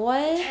my god.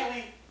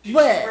 Callie, did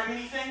What? you bring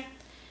anything?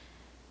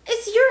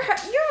 It's your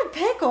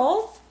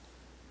pickles.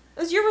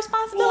 It's your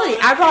responsibility.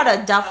 Well, I brought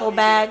a duffel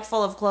bag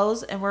full of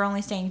clothes, and we're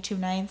only staying 2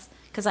 nights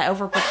because I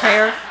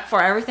over-prepared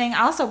for everything.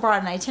 I also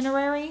brought an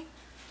itinerary,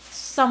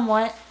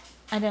 somewhat.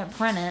 I didn't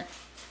print it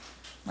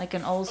like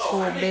an old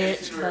school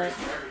bitch, but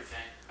For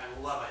everything. I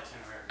love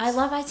itineraries. I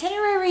love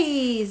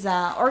itineraries.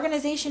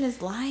 Organization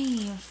is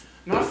life.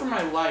 Not for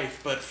my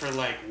life, but for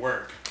like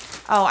work.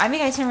 Oh, I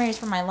make itineraries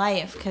for my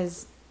life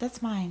because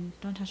that's mine.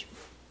 Don't touch me.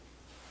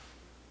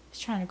 He's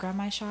trying to grab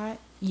my shot.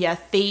 You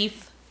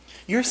thief.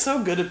 You're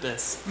so good at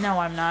this. No,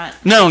 I'm not.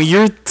 No,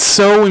 you're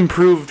so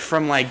improved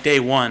from like day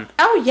 1.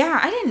 Oh, yeah.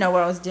 I didn't know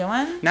what I was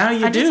doing. Now you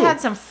do. I just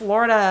had some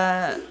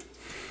Florida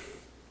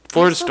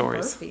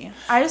stories. Burpy.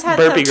 I just had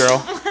Burpee some,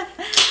 girl.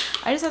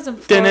 I just had some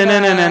Florida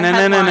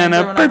headlines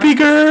or whatever. Burpee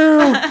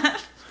girl.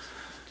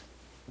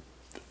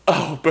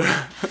 Oh,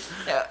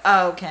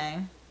 Okay.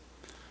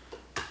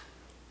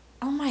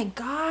 Oh my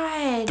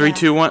god. 3,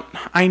 2, 1.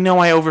 I know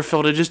I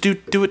overfilled it. Just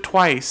do it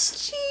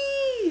twice.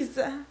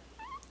 Jeez.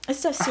 This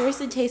stuff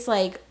seriously tastes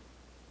like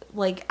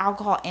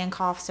alcohol and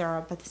cough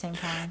syrup at the same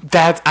time.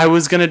 That I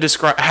was gonna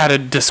describe how to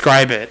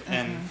describe it,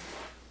 and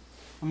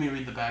let me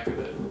read the back of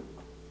it.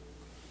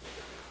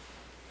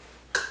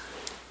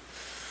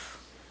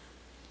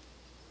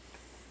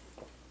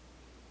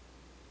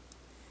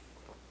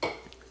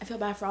 feel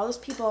bad for all those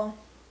people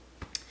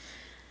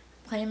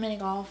playing mini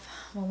golf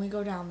when we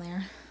go down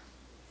there.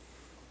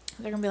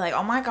 They're gonna be like,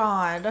 oh my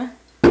god,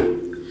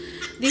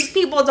 these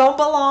people don't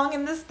belong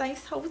in this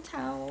nice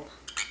hotel.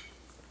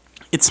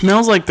 It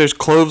smells like there's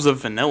cloves of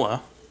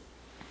vanilla.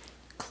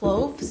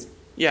 Cloves?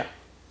 Yeah,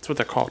 that's what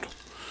they're called.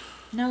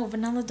 No,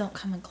 vanilla don't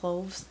come in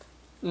cloves.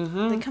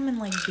 Mm-hmm. They come in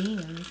like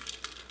beans.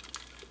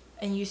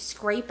 And you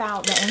scrape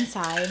out the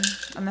inside,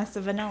 and that's the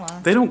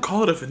vanilla. They don't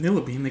call it a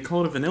vanilla bean. They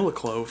call it a vanilla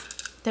clove.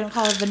 They don't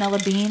call it vanilla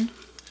bean?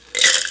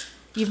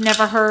 You've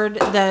never heard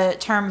the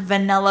term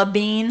vanilla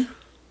bean?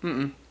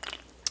 Mm-mm.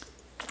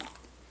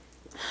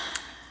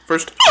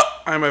 First,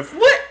 I'm a...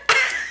 What?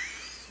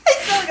 I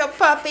sound like a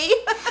puppy.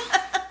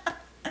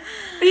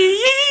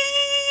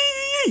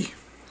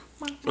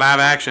 Live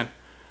action.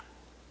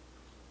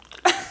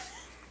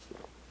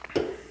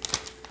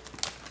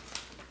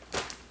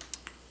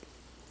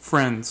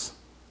 Friends.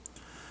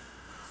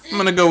 I'm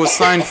gonna go with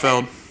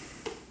Seinfeld.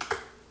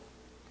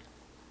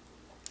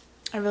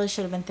 I really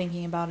should have been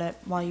thinking about it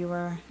while you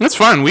were... That's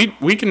fine.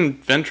 We can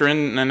venture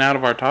in and out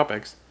of our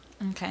topics.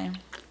 Okay.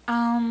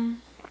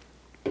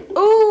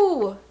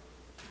 Ooh!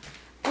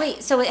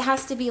 Wait, so it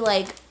has to be,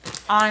 like,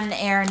 on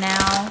air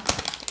now,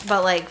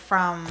 but, like,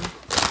 from...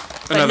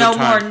 But Another no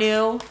time. more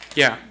new?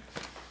 Yeah.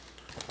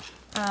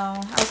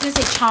 Oh, I was going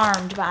to say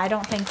Charmed, but I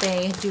don't think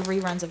they do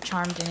reruns of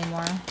Charmed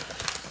anymore.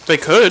 They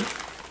could.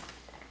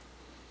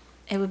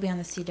 It would be on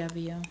the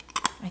CW,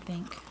 I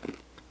think.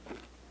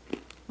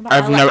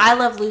 I've I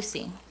Love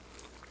Lucy.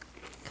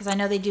 Because I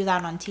know they do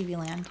that on TV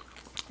Land.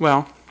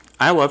 Well,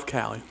 I love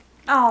Callie.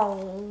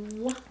 Oh.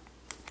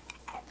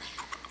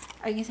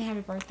 Are you going to say happy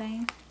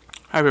birthday?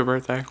 Happy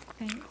birthday.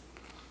 Thanks.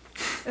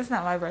 It's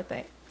not my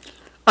birthday.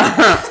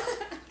 It's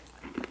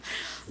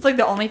like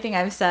the only thing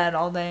I've said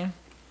all day.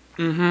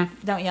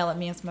 Mm-hmm. Don't yell at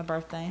me, it's my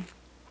birthday.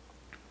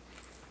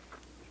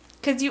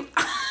 Because you...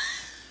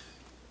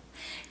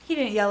 He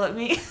didn't yell at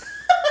me.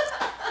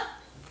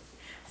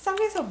 Stop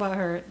getting so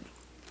butthurt.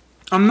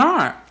 I'm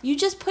not. You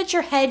just put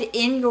your head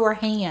in your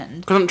hand.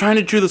 Because I'm trying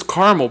to chew this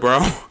caramel, bro.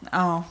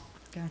 Oh,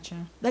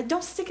 gotcha.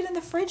 Don't stick it in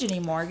the fridge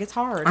anymore. It gets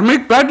hard. I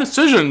make bad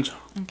decisions.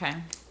 Okay.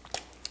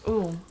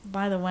 Ooh,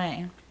 by the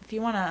way, if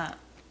you want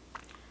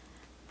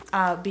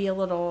to be a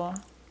little...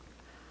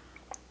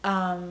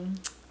 oh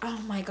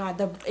my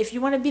god. If you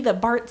want to be the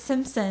Bart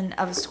Simpson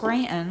of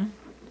Scranton,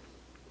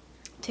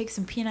 take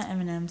some peanut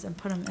M&Ms and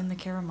put them in the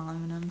caramel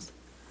M&Ms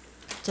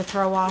to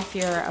throw off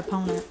your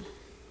opponent.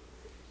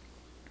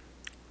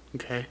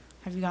 Okay.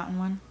 Have you gotten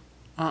one?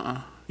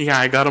 Yeah,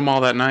 I got them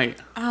all that night.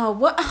 Oh,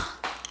 what?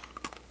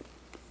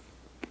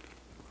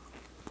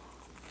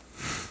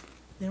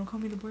 They don't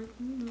call me the Bart.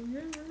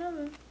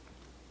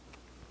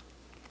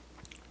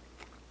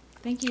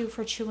 Thank you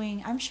for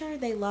chewing. I'm sure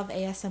they love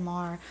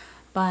ASMR,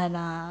 but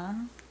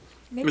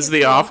maybe Was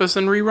The Office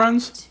in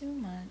reruns? Too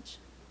much.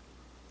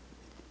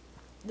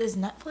 Does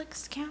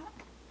Netflix count?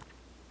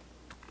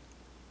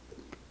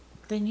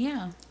 Then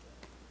yeah.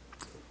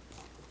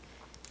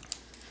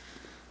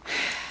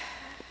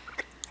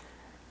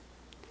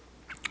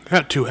 I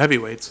got 2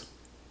 heavyweights.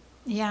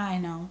 Yeah, I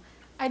know.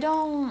 I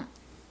don't...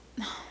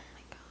 Oh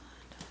my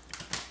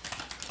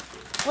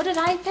god. What did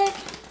I pick?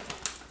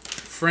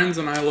 Friends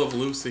and I Love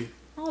Lucy.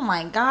 Oh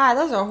my god,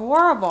 those are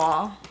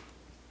horrible.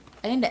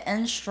 I need to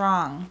end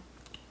strong.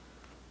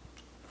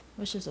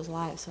 Wish this was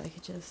live so I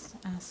could just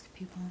ask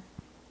people.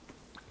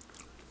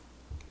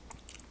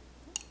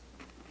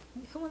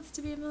 Who wants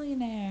to be a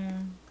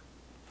millionaire?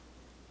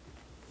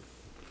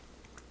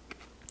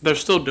 They're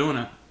still doing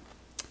it.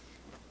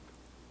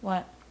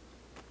 What?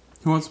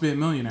 Who Wants to Be a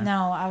Millionaire?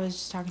 No, I was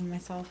just talking to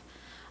myself.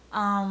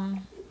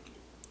 The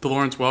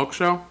Lawrence Welk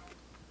Show?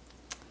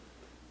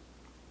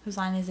 Whose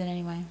line is it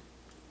anyway?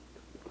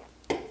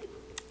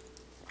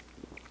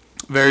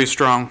 Very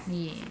strong.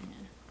 Yeah.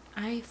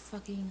 I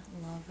fucking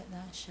love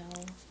that show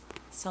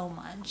so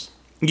much.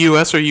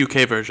 US or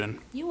UK version?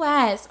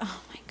 US.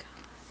 Oh my god.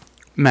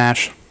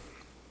 MASH.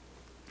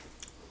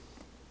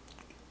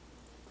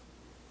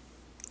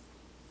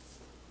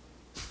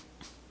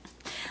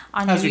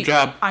 How's your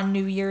job? On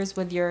New Year's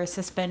with your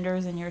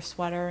suspenders and your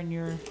sweater and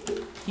you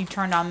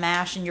turned on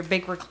MASH and your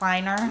big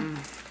recliner.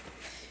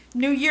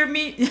 New Year,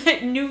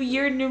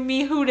 new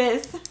me, who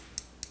dis?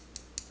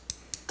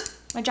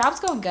 My job's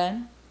going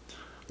good.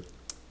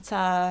 It's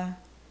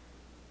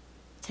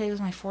today was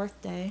my 4th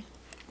day.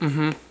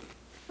 Mm-hmm. It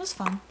was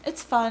fun.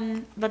 It's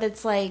fun, but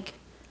it's like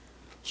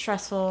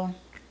stressful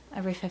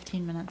every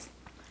 15 minutes.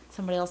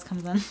 Somebody else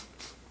comes in.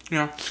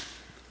 Yeah.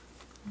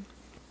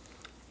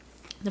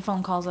 The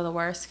phone calls are the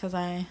worst because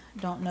I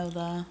don't know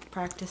the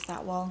practice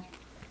that well.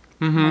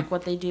 Mm-hmm. Like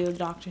what they do, the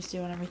doctors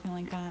do, and everything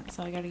like that.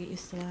 So I got to get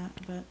used to that.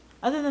 But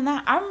other than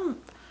that,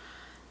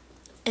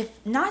 if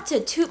not to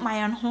toot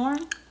my own horn,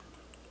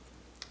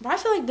 but I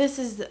feel like this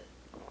is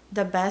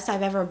the best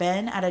I've ever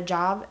been at a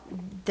job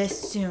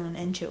this soon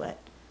into it.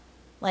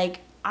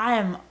 Like, I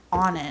am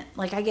on it.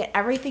 Like, I get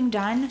everything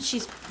done.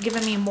 She's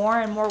giving me more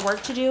and more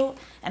work to do,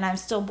 and I'm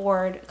still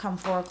bored come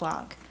 4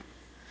 o'clock.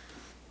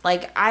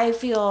 Like, I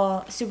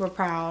feel super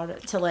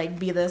proud to, like,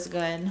 be this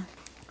good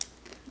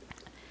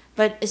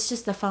But it's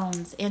just the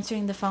phones.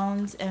 Answering the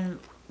phones and,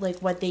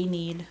 like, what they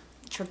need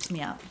trips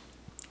me up.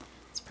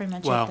 That's pretty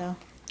much it, though.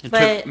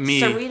 But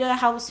Sarita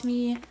helps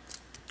me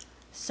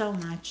so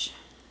much.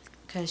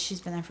 Because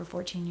she's been there for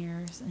 14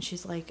 years. And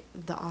she's, like,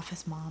 the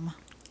office mom.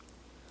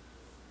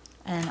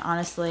 And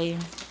honestly,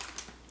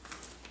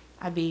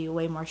 I'd be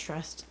way more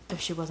stressed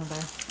if she wasn't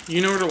there.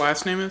 You know what her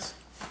last name is?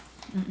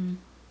 Mm-mm.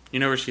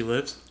 You know where she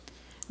lives?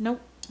 Nope.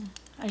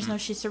 I just know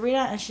she's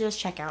Sarita and she does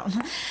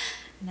checkout.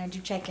 And I do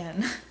check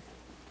in.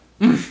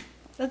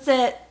 That's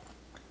it.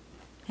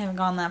 Haven't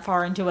gone that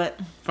far into it.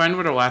 Find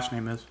what her last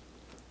name is.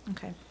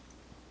 Okay.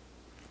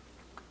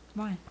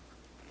 Why?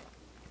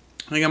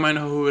 I think I might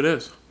know who it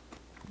is.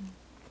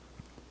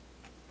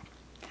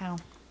 How?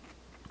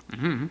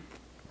 Mm-hmm.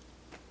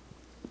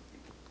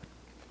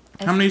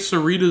 How many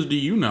Saritas do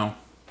you know?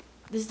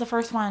 This is the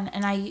first one,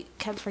 and I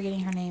kept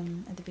forgetting her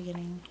name at the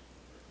beginning.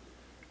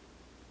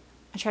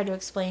 I tried to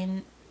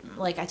explain,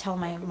 like, I tell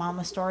my mom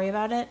a story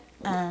about it,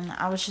 and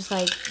I was just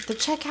like, the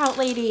checkout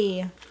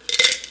lady.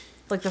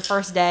 Like, the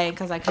first day,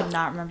 because I could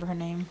not remember her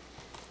name.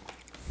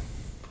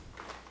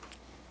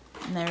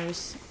 And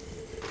there's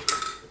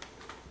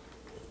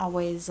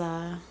always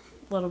a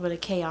little bit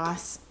of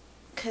chaos,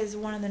 because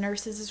one of the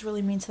nurses is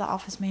really mean to the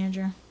office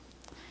manager.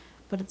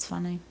 But it's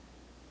funny.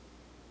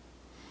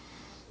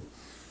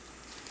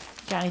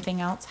 Got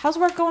anything else? How's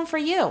work going for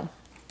you?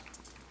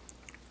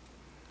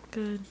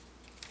 Good.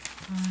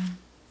 Fine.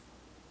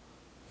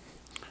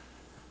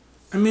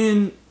 I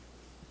mean,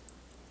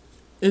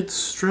 it's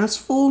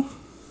stressful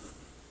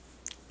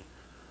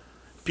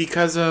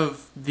because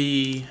of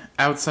the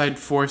outside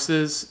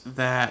forces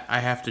that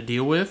I have to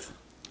deal with.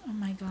 Oh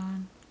my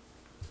god.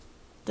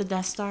 The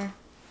Death Star?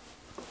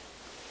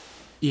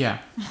 Yeah.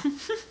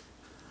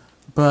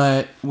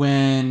 But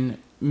when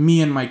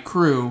me and my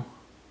crew,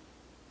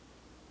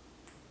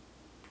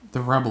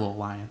 the Rebel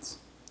Alliance,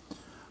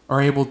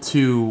 are able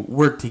to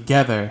work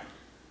together,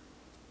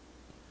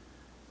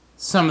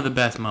 some of the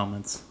best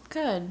moments.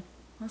 Good.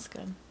 That's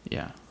good.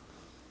 Yeah.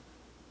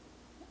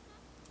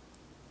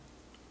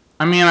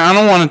 I mean, I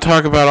don't want to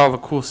talk about all the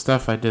cool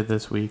stuff I did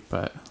this week,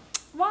 but...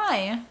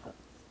 Why?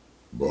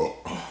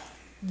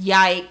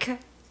 Yike.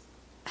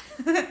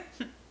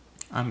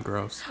 I'm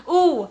gross.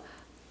 Ooh.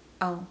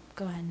 Oh,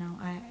 go ahead. No,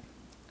 I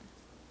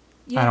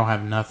don't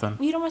have nothing.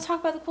 You don't want to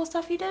talk about the cool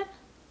stuff you did?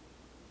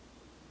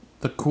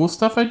 The cool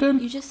stuff I did?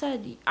 You just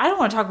said, I don't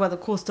want to talk about the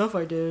cool stuff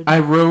I did. I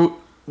wrote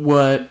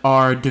what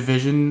our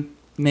division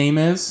name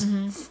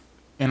is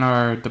in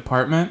our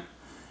department,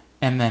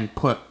 and then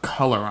put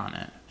color on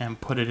it, and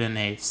put it in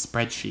a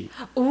spreadsheet.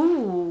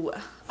 Ooh.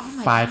 Oh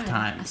my 5 God.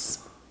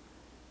 times.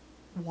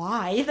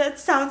 Why? That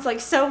sounds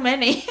like so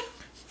many.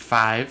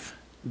 5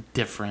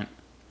 different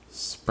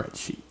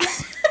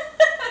spreadsheets.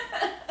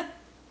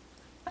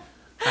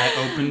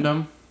 I opened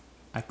them.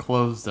 I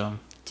closed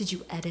them. Did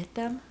you edit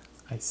them?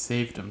 I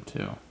saved them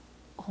too.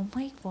 Oh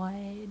my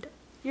god.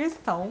 You're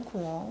so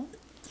cool.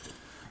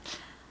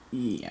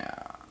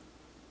 Yeah.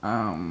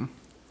 I'm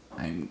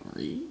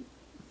great.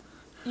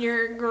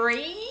 You're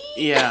great?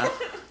 Yeah.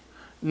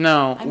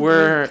 No,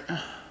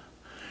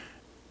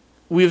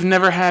 we've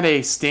never had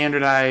a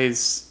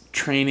standardized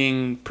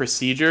training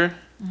procedure.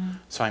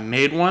 So I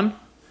made one.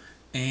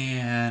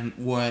 And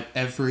what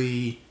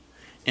every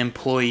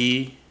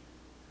employee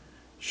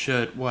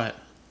should... What?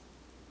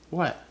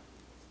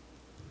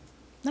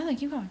 Nothing,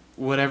 keep going.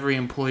 What every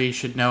employee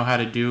should know how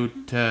to do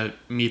to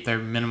meet their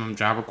minimum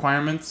job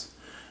requirements.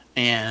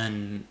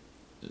 And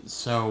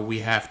so we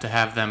have to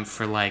have them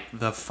for, like,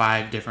 the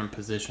 5 different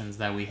positions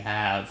that we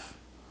have.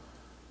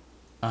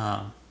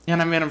 And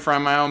I made them for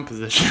my own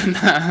position.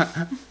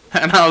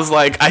 And I was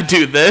like, I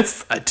do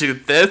this, I do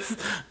this,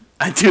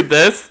 I do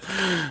this.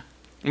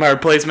 My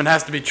replacement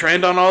has to be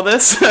trained on all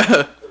this.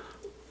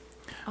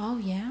 Oh,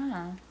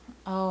 yeah.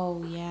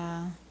 Oh,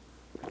 yeah.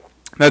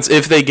 That's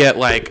if they get,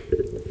 like,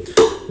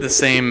 the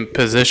same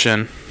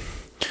position.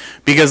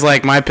 Because,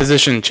 like, my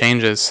position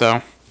changes,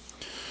 so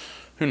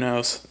who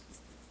knows?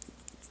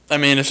 I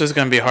mean, it's just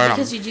going to be hard.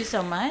 Because you do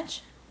so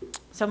much?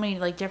 So many,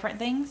 like, different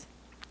things?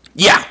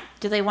 Yeah.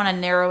 Do they want to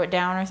narrow it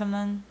down or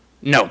something?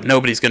 No,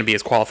 nobody's going to be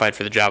as qualified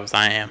for the job as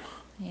I am.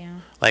 Yeah.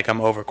 Like, I'm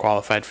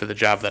overqualified for the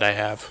job that I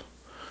have.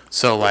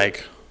 So,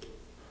 like...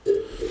 So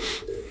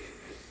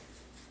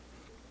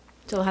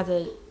they'll have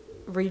to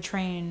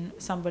retrain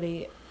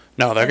somebody.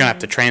 No, they're going to have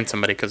to train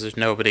somebody because there's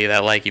nobody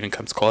that, like, even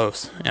comes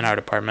close in our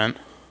department.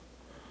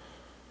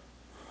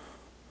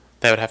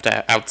 They would have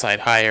to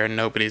outside hire, and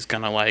nobody's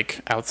going to,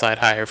 like, outside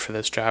hire for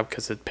this job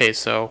because it pays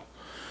so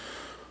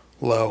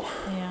low.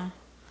 Yeah.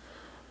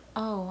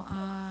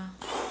 Oh,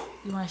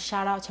 you want to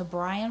shout out to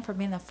Brian for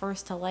being the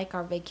first to like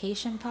our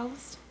vacation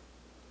post?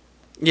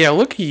 Yeah,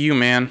 look at you,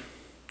 man.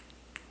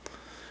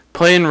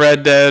 Playing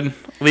Red Dead,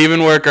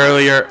 leaving work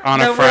earlier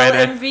on a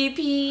Friday. The real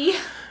MVP.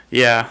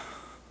 Yeah.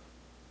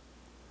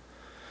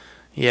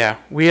 Yeah,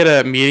 we had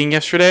a meeting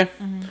yesterday,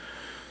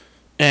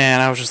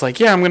 and I was just like,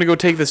 yeah, I'm going to go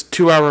take this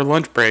 2-hour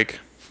lunch break.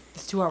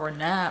 This 2-hour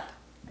nap.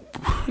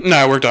 No,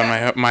 I worked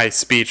on my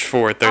speech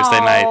for Thursday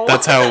night. Oh.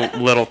 That's how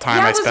little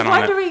time I spent on it.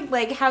 I was wondering,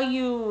 like, how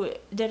you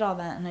did all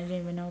that, and I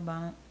didn't even know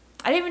about it.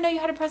 I didn't even know you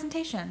had a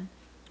presentation.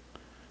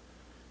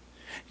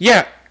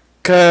 Yeah,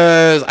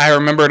 because I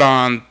remembered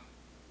on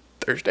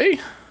Thursday.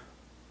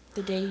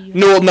 The day you...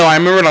 No, I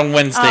remembered on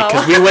Wednesday,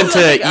 because we went to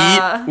like,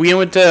 eat. We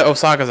went to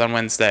Osaka's on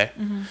Wednesday.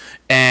 Mm-hmm.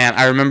 And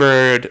I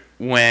remembered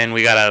when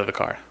we got out of the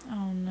car.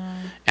 Oh, no.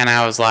 And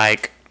I was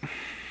like...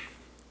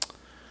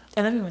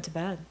 And then we went to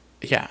bed.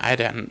 Yeah, I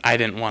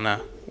didn't want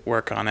to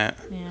work on it.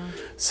 Yeah.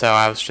 So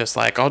I was just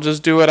like, I'll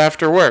just do it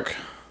after work.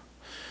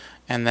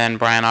 And then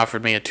Brian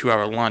offered me a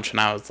 2-hour lunch, and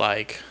I was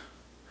like...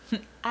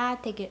 I'll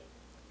take it.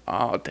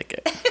 I'll take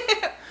it.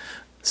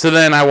 So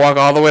then I walk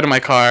all the way to my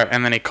car,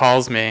 and then he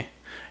calls me,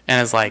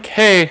 and is like,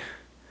 hey,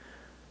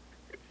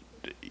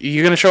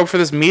 you going to show up for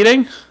this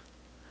meeting?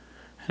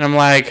 And I'm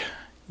like,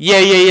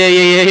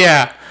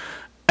 yeah.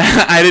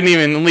 I didn't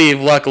even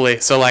leave, luckily.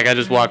 So, like, I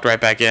just walked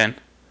right back in.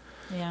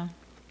 Yeah.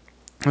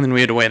 And then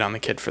we had to wait on the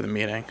kid for the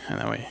meeting. And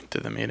then we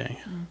did the meeting.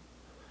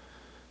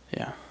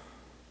 Yeah.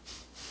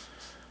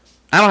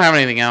 I don't have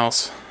anything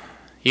else.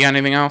 You got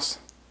anything else?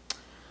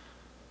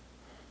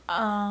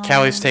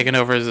 Callie's taken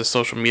over as the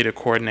social media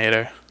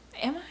coordinator.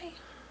 Am I?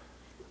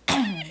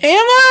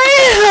 Am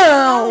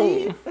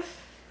I?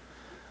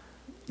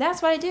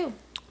 That's what I do.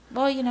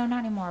 Well, not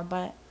anymore,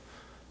 but...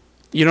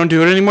 You don't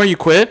do it anymore? You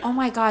quit? Oh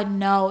my God,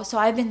 no. So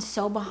I've been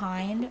so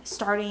behind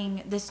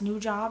starting this new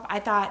job. I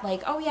thought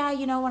like, oh yeah,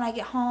 when I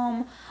get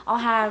home, I'll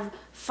have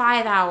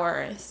 5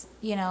 hours,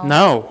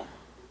 No.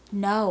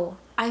 No.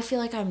 I feel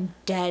like I'm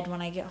dead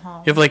when I get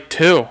home. You have like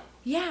 2.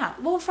 Yeah.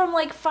 Well, from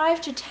like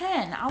 5 to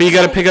 10. But you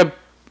got to pick up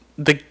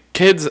the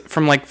kids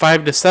from like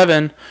 5 to 7,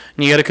 and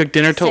you got to cook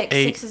dinner till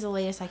 8. 6 is the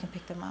latest I can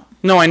pick them up.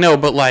 No, I know,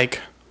 but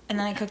like... And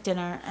then I cook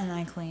dinner, and then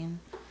I clean.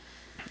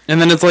 And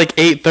then it's like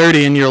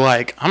 8:30, and you're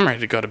like, I'm ready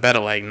to go to bed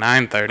at like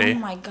 9:30. Oh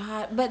my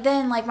God. But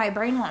then like my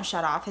brain won't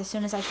shut off as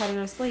soon as I try to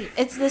go to sleep.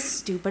 It's the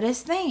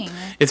stupidest thing.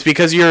 It's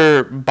because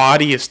your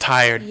body is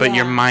tired, but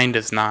your Yeah. mind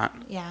is not.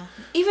 Yeah.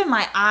 Even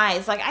my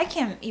eyes. Like I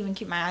can't even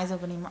keep my eyes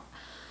open anymore.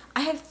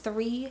 I have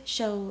 3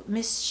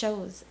 missed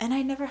shows, and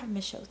I never have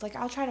missed shows. Like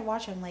I'll try to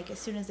watch them like as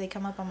soon as they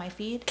come up on my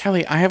feed.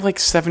 Callie, I have like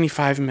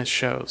 75 missed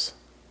shows.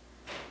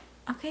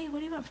 Okay, what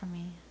do you want from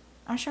me?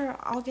 I'm sure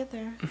I'll get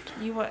there.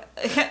 You what?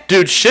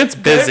 Dude, shit's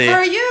busy. Good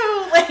for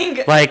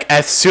you. Like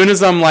as soon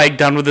as I'm like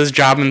done with this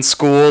job in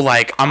school,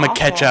 like I'm gonna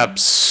catch Awful. up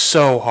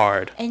so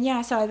hard. And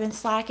yeah, so I've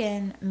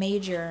been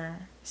major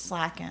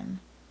slacking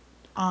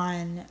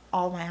on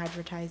all my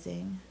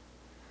advertising.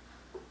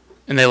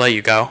 And they let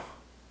you go?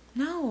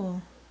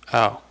 No.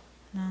 Oh.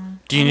 No.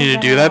 Do you need to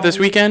do that this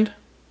weekend?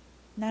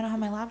 No, I don't have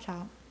my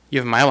laptop. You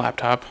have my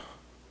laptop.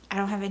 I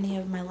don't have any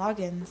of my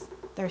logins.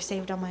 They're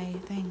saved on my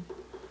thing.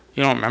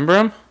 You don't remember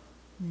them?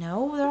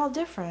 No, they're all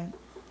different.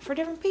 For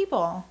different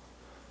people.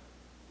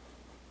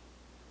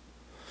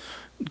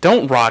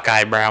 Don't rock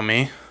eyebrow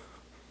me.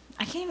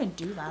 I can't even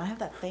do that. I have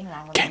that thing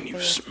wrong with Can my you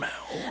face. smell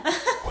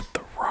what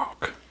the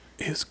rock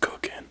is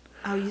cooking?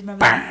 Oh, you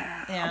remember Bow,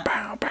 that? Yeah.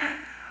 bow,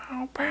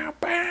 bow, bow,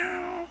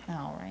 bow.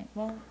 All right.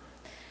 Well,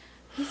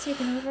 he's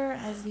taking over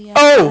as the...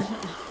 Oh!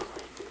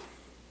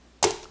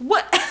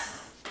 What?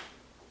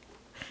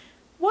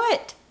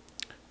 What?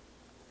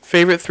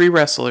 Favorite 3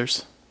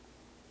 wrestlers?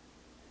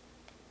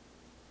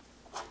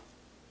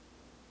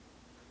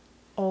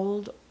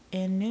 Old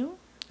and new?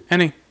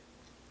 Any?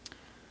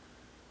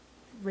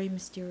 Rey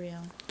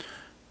Mysterio.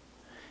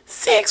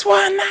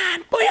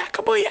 619!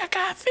 Booyaka,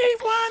 booyaka,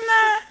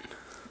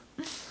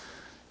 619!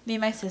 Me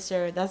and my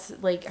sister, that's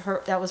like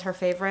her. That was her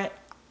favorite.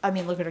 I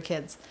mean, look at her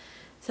kids.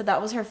 So that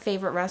was her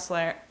favorite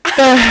wrestler.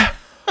 Oh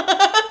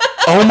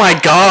my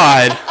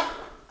god.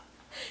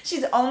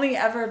 She's only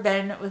ever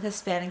been with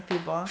Hispanic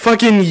people.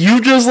 Fucking,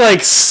 you just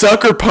like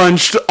sucker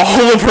punched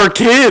all of her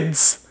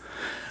kids.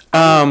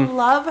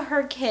 Love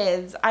her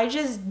kids. I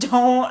just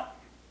don't.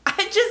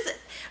 I just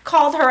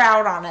called her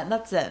out on it.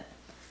 That's it.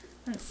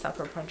 I didn't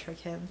sucker punch her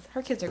kids.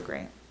 Her kids are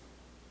great.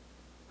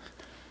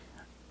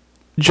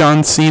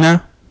 John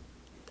Cena.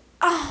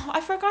 Oh,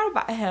 I forgot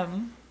about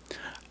him.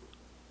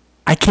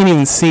 I can't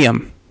even see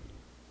him.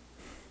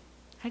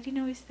 How do you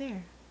know he's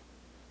there?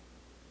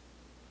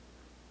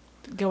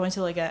 Go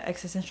into like a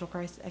existential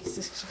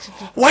crisis.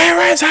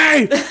 Where is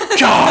he?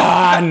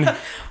 John!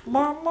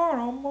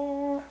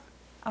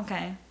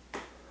 Okay.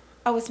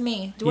 Oh, it's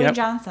me, Dwayne Yep.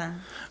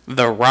 Johnson.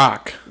 The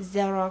Rock.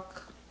 The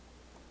Rock.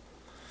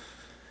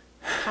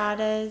 How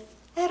does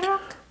The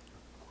Rock?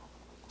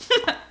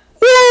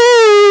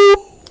 Woo!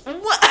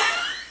 What?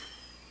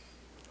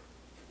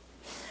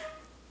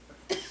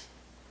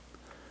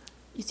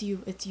 It's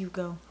you. It's you.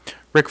 Go.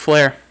 Ric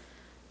Flair.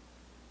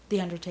 The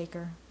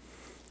Undertaker.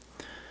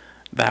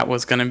 That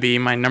was going to be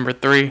my number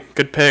 3.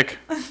 Good pick.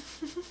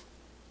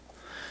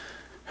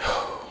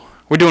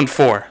 We're doing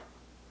 4.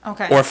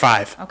 Okay. Or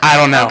 5. Okay. I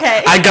don't know.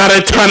 Okay. I got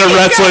a ton of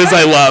wrestlers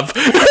I love.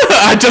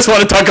 I just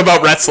want to talk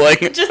about wrestling.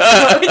 Just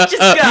go. Just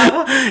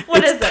go.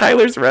 What it's is it?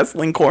 Tyler's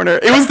Wrestling Corner.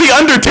 It was The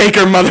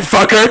Undertaker,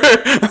 motherfucker.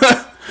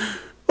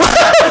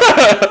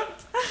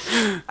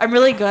 I'm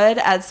really good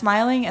at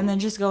smiling and then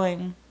just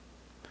going,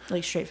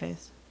 like, straight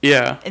face.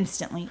 Yeah.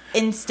 Instantly.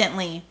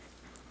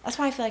 That's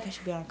why I feel like I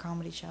should be on a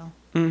comedy show.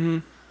 Mm-hmm.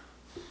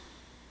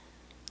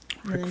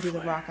 And then do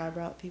the rock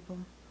eyebrow at people.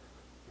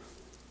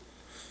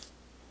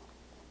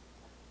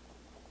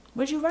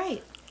 What'd you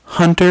write?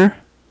 Hunter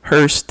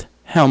Hearst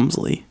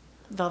Helmsley.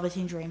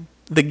 Velveteen Dream.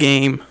 The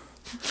game.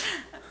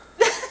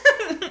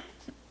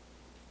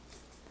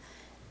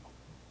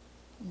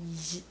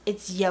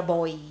 It's ya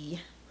boy.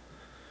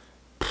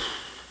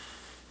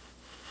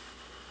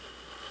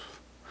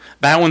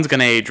 That one's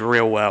gonna age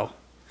real well.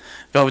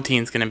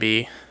 Velveteen's gonna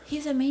be.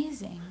 He's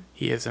amazing.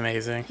 He is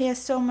amazing. He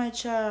has so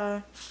much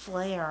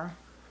flair.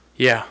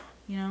 Yeah.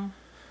 You know?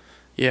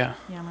 Yeah.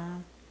 Yeah,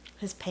 man.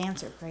 His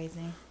pants are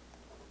crazy.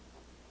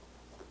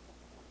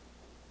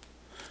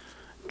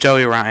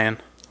 Joey Ryan.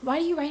 Why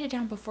do you write it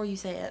down before you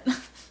say it?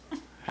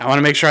 I want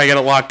to make sure I get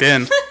it locked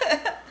in.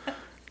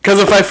 Because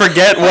if I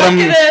forget what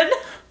I'm...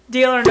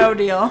 Deal or no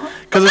deal.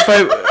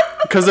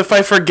 Because if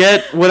I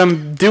forget what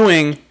I'm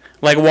doing,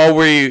 like, while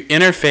we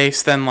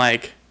interface, then,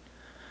 like,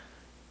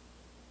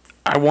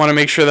 I want to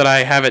make sure that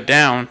I have it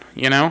down,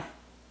 you know?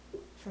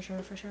 For sure.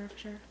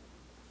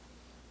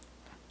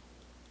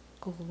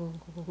 Cool.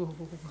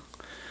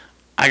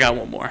 I got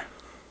one more.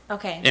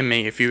 Okay. In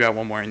me, if you got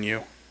one more in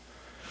you.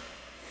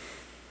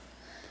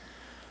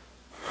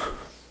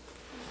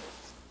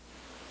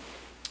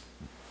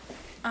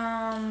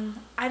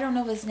 I don't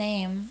know his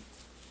name.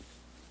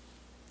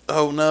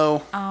 Oh,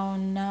 no. Oh,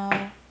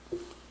 no.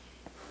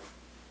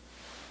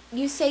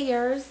 You say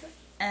yours,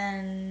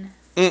 and...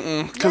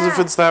 Because if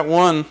it's that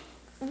one...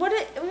 What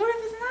if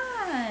it's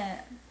not?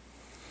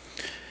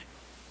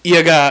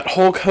 You got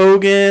Hulk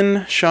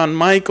Hogan, Shawn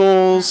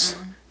Michaels,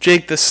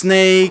 Jake the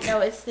Snake. No,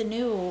 it's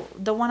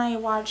the one I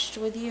watched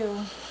with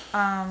you.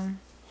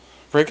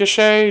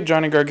 Ricochet,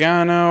 Johnny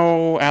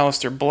Gargano,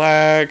 Aleister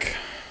Black.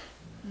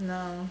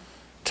 No.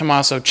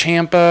 Tommaso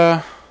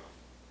Ciampa.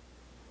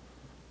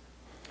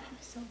 I'm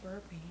so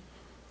burpy.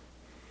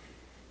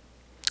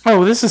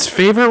 Oh, this is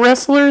favorite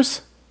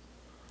wrestlers?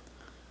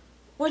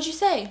 What'd you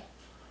say?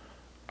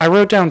 I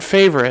wrote down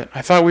favorite.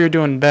 I thought we were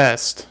doing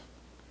best.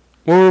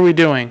 What were we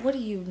doing? What do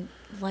you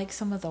like,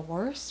 some of the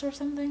worst or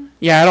something?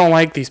 Yeah, I don't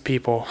like these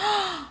people.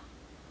 I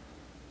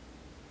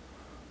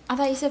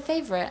thought you said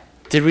favorite.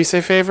 Did we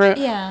say favorite?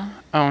 Yeah.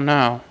 Oh,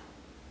 no.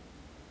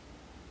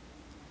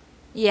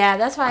 Yeah,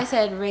 that's why I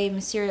said Rey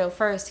Mysterio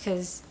first,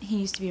 because he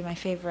used to be my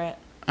favorite.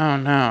 Oh,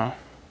 no.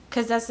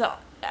 Because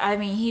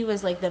he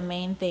was like the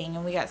main thing,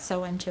 and we got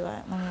so into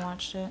it when we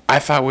watched it. I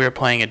thought we were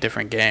playing a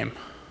different game.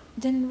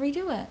 Then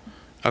redo it.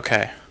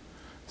 Okay.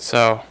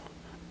 So,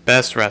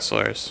 best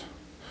wrestlers.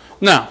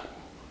 No.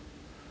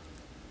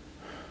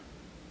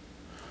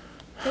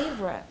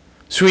 Favorite.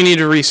 So we need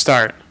to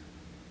restart.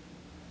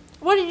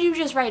 What did you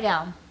just write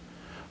down?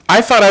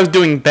 I thought I was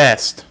doing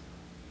best.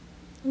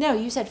 No,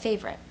 you said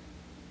favorite.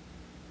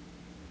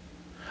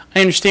 I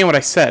understand what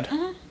I said.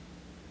 Mm-hmm.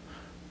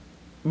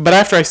 But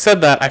after I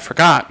said that, I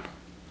forgot.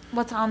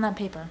 What's on that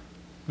paper?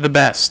 The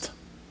best.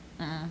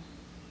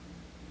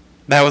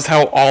 That was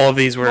how all of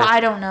these were. Well, I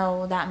don't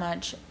know that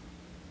much,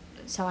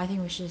 so I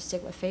think we should just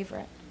stick with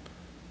favorite.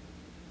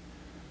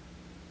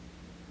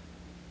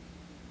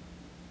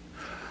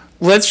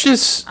 Let's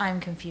just... I'm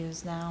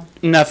confused now.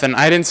 Nothing.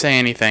 I didn't say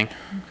anything.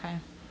 Okay.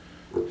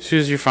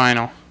 Choose your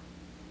final.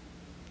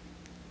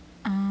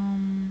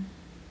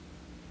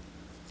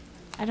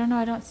 I don't know.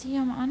 I don't see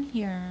him on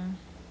here.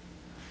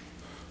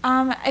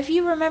 If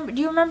you remember,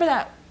 do you remember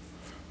that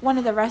one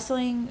of the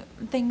wrestling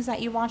things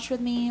that you watched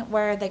with me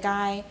where the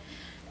guy,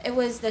 it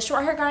was the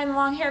short hair guy and the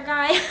long hair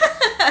guy?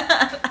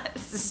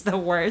 This is the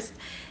worst.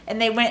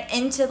 And they went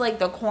into like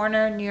the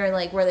corner near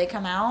like where they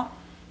come out,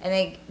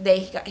 and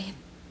they got,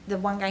 the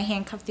one guy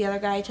handcuffed the other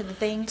guy to the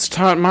thing. It's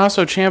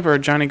Tommaso Ciampa or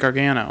Johnny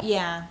Gargano.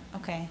 Yeah.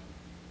 Okay.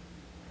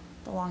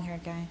 The long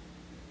haired guy.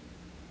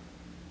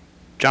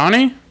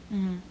 Johnny?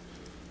 Mm-hmm.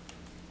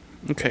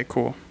 Okay,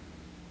 cool.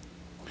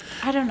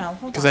 I don't know.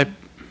 Hold on.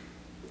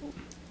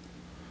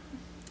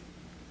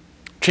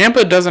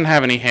 Ciampa doesn't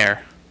have any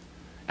hair.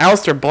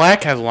 Aleister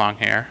Black has long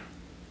hair.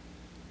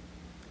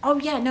 Oh,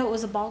 yeah. No, it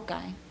was a bald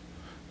guy.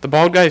 The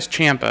bald guy's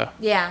Ciampa.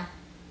 Yeah.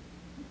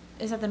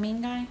 Is that the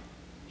mean guy?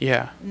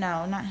 Yeah.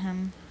 No, not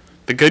him.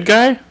 The good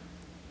guy?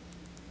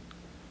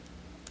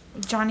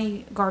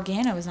 Johnny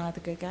Gargano is not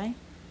the good guy.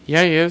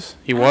 Yeah, he is.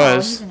 He Oh,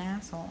 was. He's an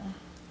asshole.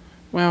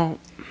 Well,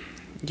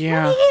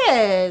 yeah. Well, he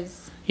is.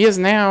 He is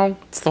now.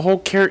 It's the whole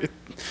character.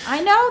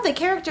 I know the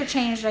character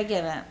changed. I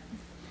get it.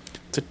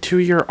 It's a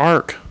 2-year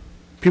arc.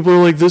 People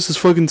are like, this is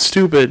fucking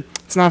stupid.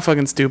 It's not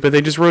fucking stupid.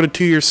 They just wrote a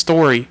 2-year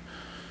story.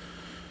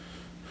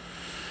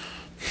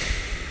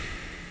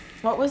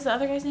 What was the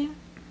other guy's name?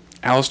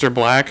 Aleister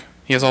Black.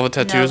 He has all the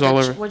tattoos all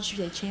over. What did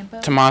you say,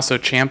 Ciampa? Tommaso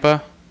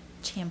Ciampa.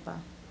 Ciampa.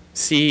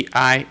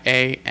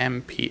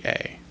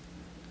 Ciampa.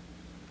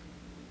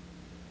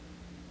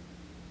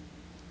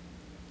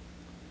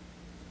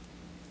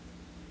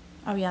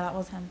 Oh, yeah, that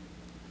was him.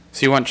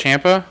 So you want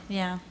Ciampa?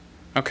 Yeah.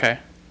 Okay.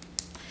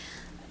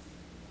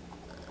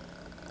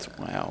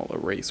 Well, I'll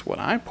erase what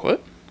I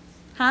put.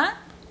 Huh?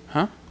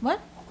 Huh? What?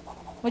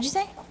 What'd you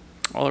say?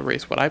 I'll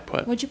erase what I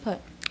put. What'd you put?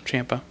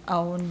 Champa.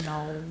 Oh,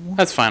 no.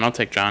 That's fine. I'll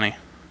take Johnny.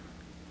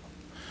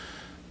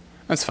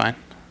 That's fine.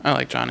 I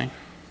like Johnny.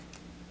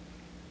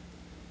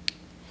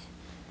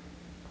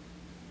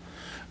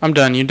 I'm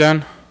done. You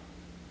done?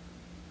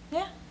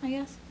 Yeah, I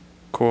guess.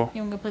 Cool.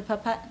 You want to go play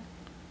putt-putt?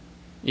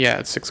 Yeah,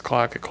 it's 6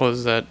 o'clock. It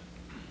closes at...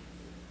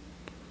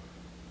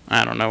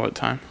 I don't know what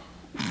time.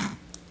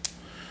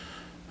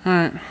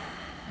 Alright.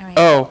 All right.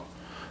 Oh,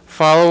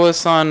 follow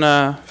us on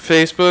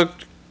Facebook,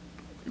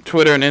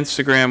 Twitter, and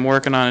Instagram,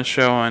 Working on a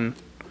Show, and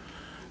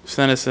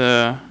send us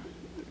a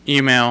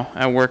email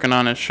at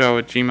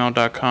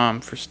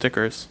workingonashow@gmail.com for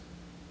stickers.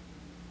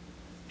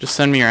 Just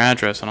send me your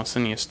address and I'll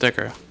send you a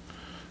sticker.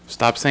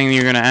 Stop saying that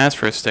you're going to ask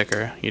for a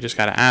sticker. You just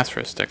got to ask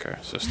for a sticker.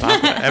 So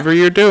stop whatever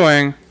you're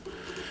doing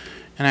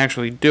and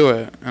actually do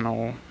it, and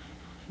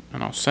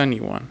I'll send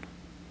you one.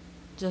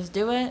 Just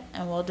do it,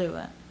 and we'll do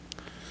it.